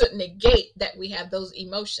doesn't negate that we have those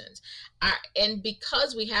emotions. And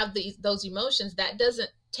because we have those emotions, that doesn't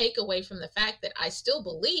take away from the fact that I still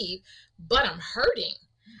believe, but I'm hurting.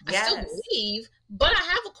 I still Yes. believe, but I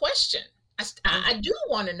have a question. I Mhm, do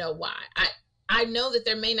want to know why. I know that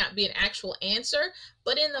there may not be an actual answer,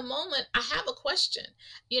 but in the moment, I have a question.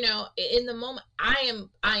 In the moment, I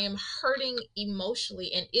am hurting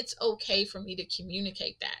emotionally, and it's okay for me to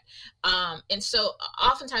communicate that. And so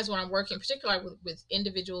oftentimes when I'm working, particularly with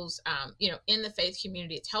individuals, in the faith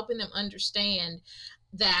community, it's helping them understand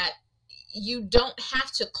that you don't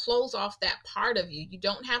have to close off that part of you. You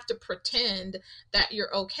don't have to pretend that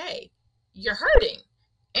you're okay. You're hurting,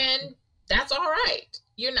 and that's all right.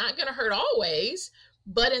 You're not going to hurt always,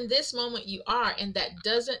 but in this moment you are, and that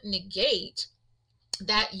doesn't negate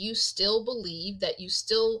that you still believe, that you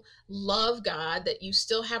still love God, that you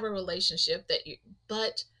still have a relationship,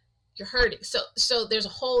 but you're hurting. So there's a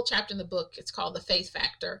whole chapter in the book. It's called the faith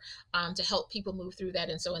factor, to help people move through that.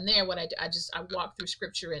 And so in there, what I do, I walk through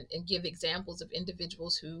scripture, and give examples of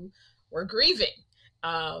individuals who were grieving.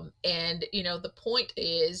 And the point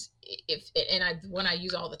is, if and I when I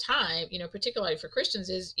use all the time, particularly for Christians,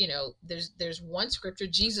 is, there's one scripture,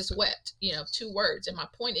 Jesus wept, two words, and my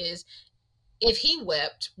point is, if he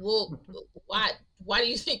wept, well, why do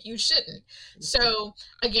you think you shouldn't? So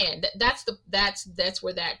again, that's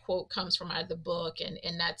where that quote comes from, out of the book, and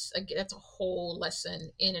that's a whole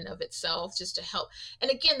lesson in and of itself, just to help.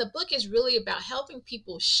 And again, the book is really about helping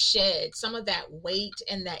people shed some of that weight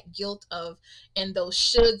and that guilt of, and those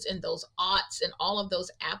shoulds and those oughts and all of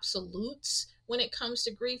those absolutes when it comes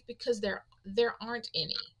to grief, because there aren't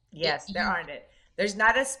any. it Yes, there you aren't it. There's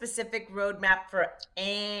not a specific roadmap for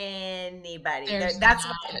anybody. There's not.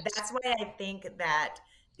 That's why I think that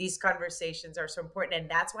these conversations are so important,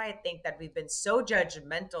 and that's why I think that we've been so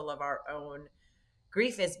judgmental of our own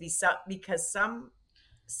grief, is because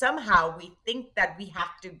somehow we think that we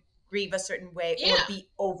have to grieve a certain way or Yeah. be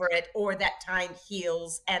over it, or that time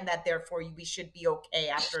heals, and that therefore we should be okay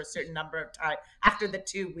after a certain number of time, after the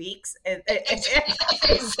 2 weeks.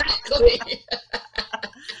 Exactly.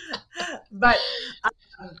 But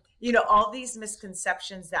all these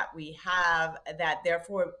misconceptions that we have that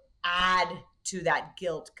therefore add to that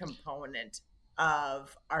guilt component.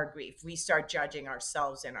 of our grief. We start judging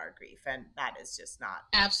ourselves in our grief, and that is just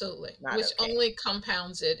Absolutely, not which okay. only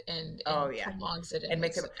compounds it Oh and yeah. prolongs it and And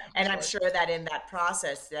makes makes it, it that and much I'm worse. sure that in that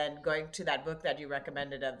process, then going to that book that you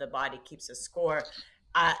recommended of The Body Keeps a Score,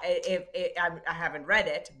 I haven't read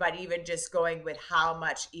it, but even just going with how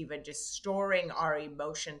much, even just storing our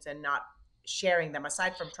emotions and not sharing them,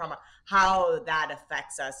 aside from trauma, how that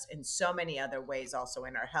affects us in so many other ways, also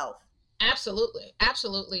in our health. Absolutely,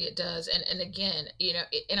 absolutely, it does. And again,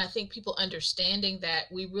 and I think people understanding that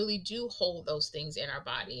we really do hold those things in our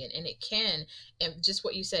body, and it can, and just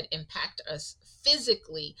what you said, impact us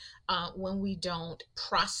physically when we don't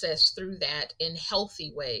process through that in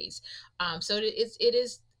healthy ways. So it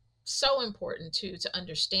is so important to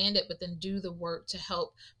understand it, but then do the work to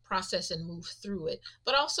help process and move through it,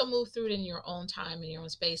 but also move through it in your own time, in your own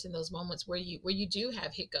space, in those moments where you do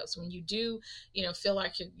have hiccups, when you do feel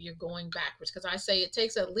like you're going backwards. Because I say it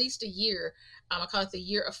takes at least a year. I call it the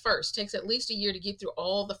year of first. It takes at least a year to get through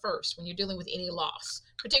all the first when you're dealing with any loss,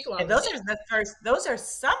 And particularly those death. are the first, those are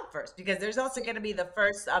some first, because there's also going to be the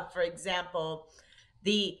first of, for example,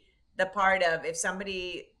 the the part of if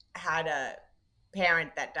somebody had a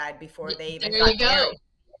parent that died before they even There got you married. go.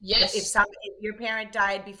 Yes, If your parent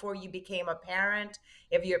died before you became a parent,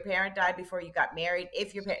 if your parent died before you got married,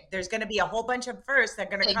 if your there's going to be a whole bunch of firsts that are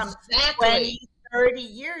going to come exactly. 20, 30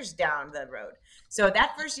 years down the road. So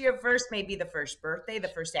that first year first may be the first birthday, the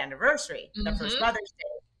first anniversary, the first Hmm. Mother's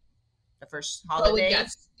Day, the first But we got, holiday,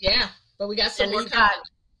 yeah, but we got some and more you got coming.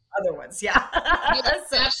 other ones. Yeah. You're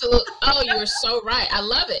So absolute. Oh, you're so right. I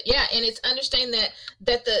love it. Yeah, and it's understanding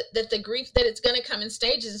that the grief, that it's going to come in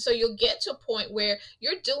stages, and so you'll get to a point where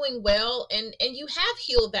you're doing well, and you have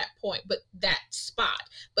healed that point, but that spot.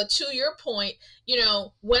 But to your point,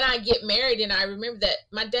 when I get married, and I remember that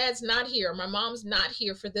my dad's not here, my mom's not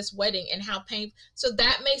here for this wedding, and how painful. So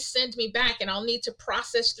that may send me back, and I'll need to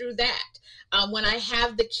process through that. When I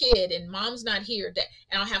have the kid, and mom's not here,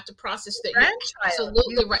 and I'll have to process that. You're grandchild,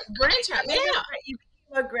 absolutely right. Grandchild, yeah. you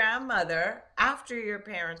became a grandmother after your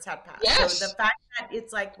parents had passed. So the Yes. fact that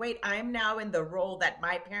it's like, wait, I'm now in the role that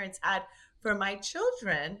my parents had for my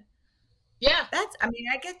children. Yeah. That's, I mean,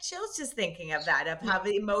 I get chills just thinking of that, of how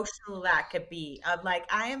emotional that could be. Of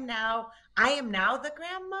like, I am now the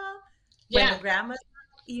grandma when the Yeah. grandma's,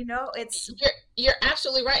 it's You're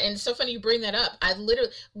absolutely right. And it's so funny you bring that up. I literally,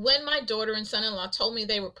 when my daughter and son-in-law told me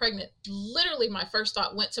they were pregnant, literally my first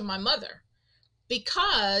thought went to my mother.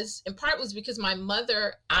 Because, in part, was because my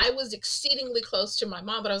mother, I was exceedingly close to my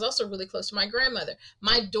mom, but I was also really close to my grandmother.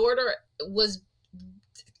 My daughter was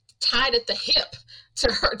tied at the hip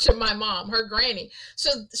to my mom, her granny.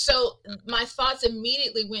 So my thoughts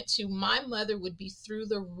immediately went to, my mother would be through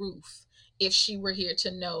the roof if she were here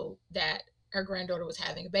to know that her granddaughter was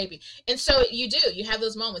having a baby. And so you have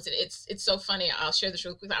those moments, and it's so funny. I'll share this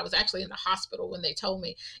real quick. I was actually in the hospital when they told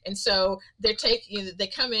me, and so they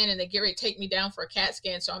come in and they get ready to take me down for a CAT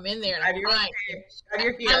scan. So I'm in there and I'm glad you're crying. okay. Glad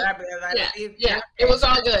you're I'm, here. I yeah, believe yeah. you're It okay. was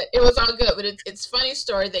all good. It was all good. But it's funny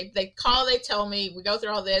story. They call, they tell me, we go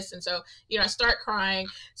through all this, and so I start crying.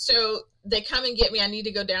 So they come and get me. I need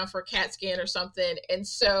to go down for a CAT scan or something. And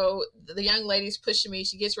so the young lady's pushing me.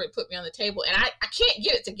 She gets ready to put me on the table, and I can't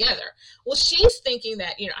get it together. Well, she's thinking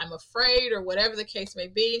that I'm afraid or whatever the case may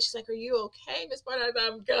be. And she's like, "Are you okay, Miss Barnett?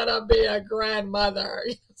 I'm gonna be a grandmother."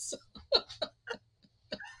 So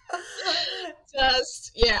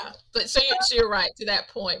just, yeah. But so you're right to that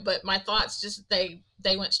point. But my thoughts, just, they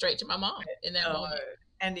went straight to my mom in that Oh, moment.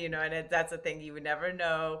 and that's the thing, you would never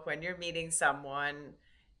know when you're meeting someone,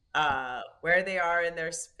 where they are in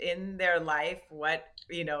in their life, what,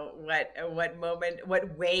 what moment,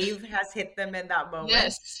 what wave has hit them in that moment.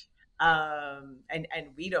 Yes. And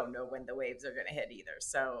we don't know when the waves are going to hit either.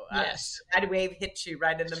 So Yes. that wave hits you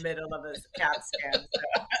right in the middle of a CAT scan. So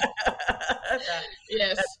that's Yes.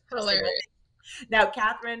 interesting. Hilarious. Now,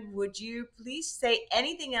 Catherine, would you please say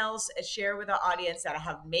anything else, share with the audience that I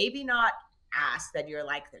have maybe not asked, that you're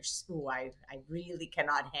like, there's, ooh, I really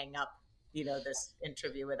cannot hang up, this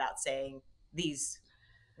interview without saying these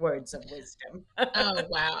words of wisdom. Oh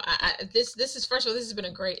wow! This is, first of all, this has been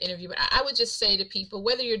a great interview. But I would just say to people,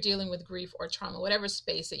 whether you're dealing with grief or trauma, whatever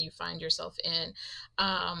space that you find yourself in,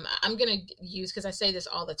 I'm going to use, because I say this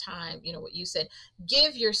all the time. What you said: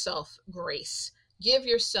 give yourself grace, give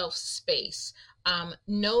yourself space.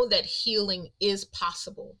 Know that healing is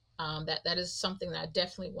possible. That is something that I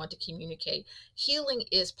definitely want to communicate. Healing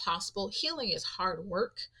is possible. Healing is hard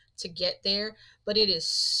work to get there, but it is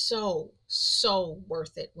so, so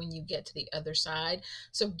worth it when you get to the other side.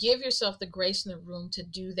 So give yourself the grace and the room to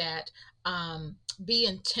do that. Be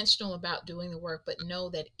intentional about doing the work, but know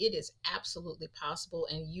that it is absolutely possible,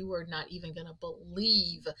 and you are not even going to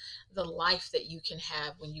believe the life that you can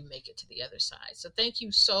have when you make it to the other side. So thank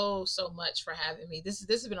you so, so much for having me. This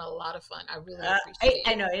has been a lot of fun. I really appreciate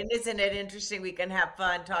I it. know, and isn't it interesting? We can have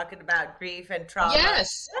fun talking about grief and trauma.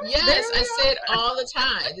 Yes, There yes, I we say it all the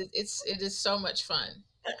time. It is so much fun.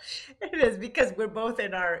 It is because we're both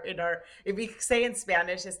in our if we say in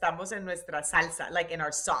Spanish, estamos en nuestra salsa, like in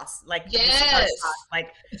our sauce. Like this is our sauce. Yes.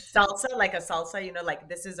 Like salsa, like a salsa, like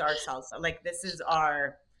this is our salsa. Like this is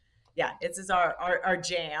our yeah, this is our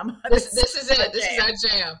jam. This This is this is our it. This is jam. our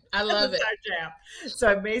jam. I This love is it. our jam. So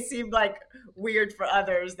it may seem like weird for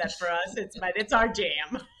others that for us it's our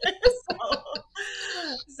jam.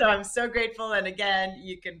 So I'm so grateful. And again,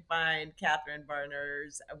 you can find Katherine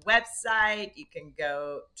Barner's website. You can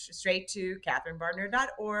go straight to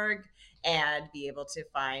katherinebarner.org and be able to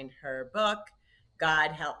find her book,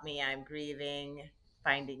 God Help Me, I'm Grieving,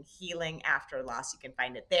 Finding Healing After Loss. You can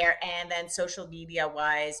find it there. And then social media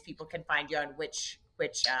wise, people can find you on which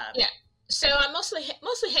Yeah. So I'm mostly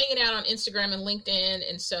hanging out on Instagram and LinkedIn,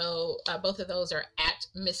 and so both of those are at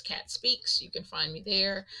Miss Cat Speaks. You can find me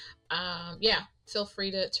there. Yeah, feel free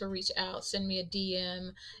to reach out, send me a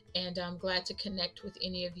DM, and I'm glad to connect with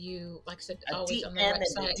any of you. Like I said, a always on the DM and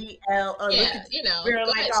a website. DL. Oh, look Yeah, at we're go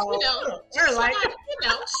like ahead. oh, we're like Slide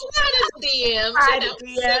in the DMs. hi to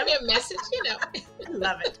Send DM. me a message. I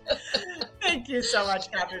love it. Thank you so much,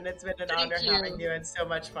 Katherine. It's been an honor Thank having you. you and so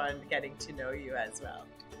much fun getting to know you as well.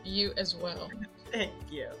 You as well. Thank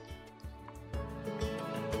you.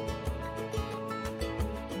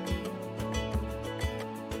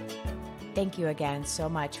 Thank you again so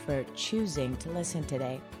much for choosing to listen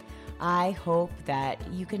today. I hope that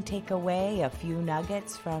you can take away a few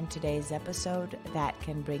nuggets from today's episode that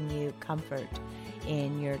can bring you comfort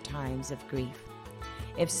in your times of grief.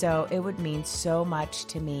 If so, it would mean so much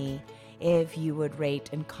to me if you would rate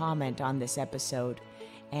and comment on this episode.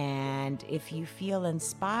 And if you feel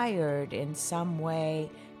inspired in some way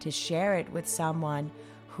to share it with someone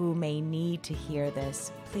who may need to hear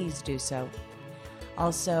this, please do so.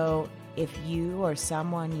 Also, if you or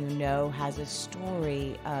someone you know has a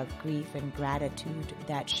story of grief and gratitude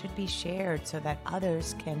that should be shared so that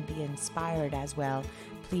others can be inspired as well,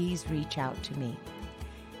 please reach out to me.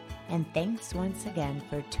 And thanks once again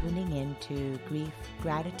for tuning in to Grief,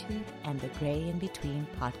 Gratitude, and the Gray in Between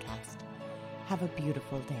podcast. Have a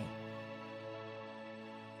beautiful day.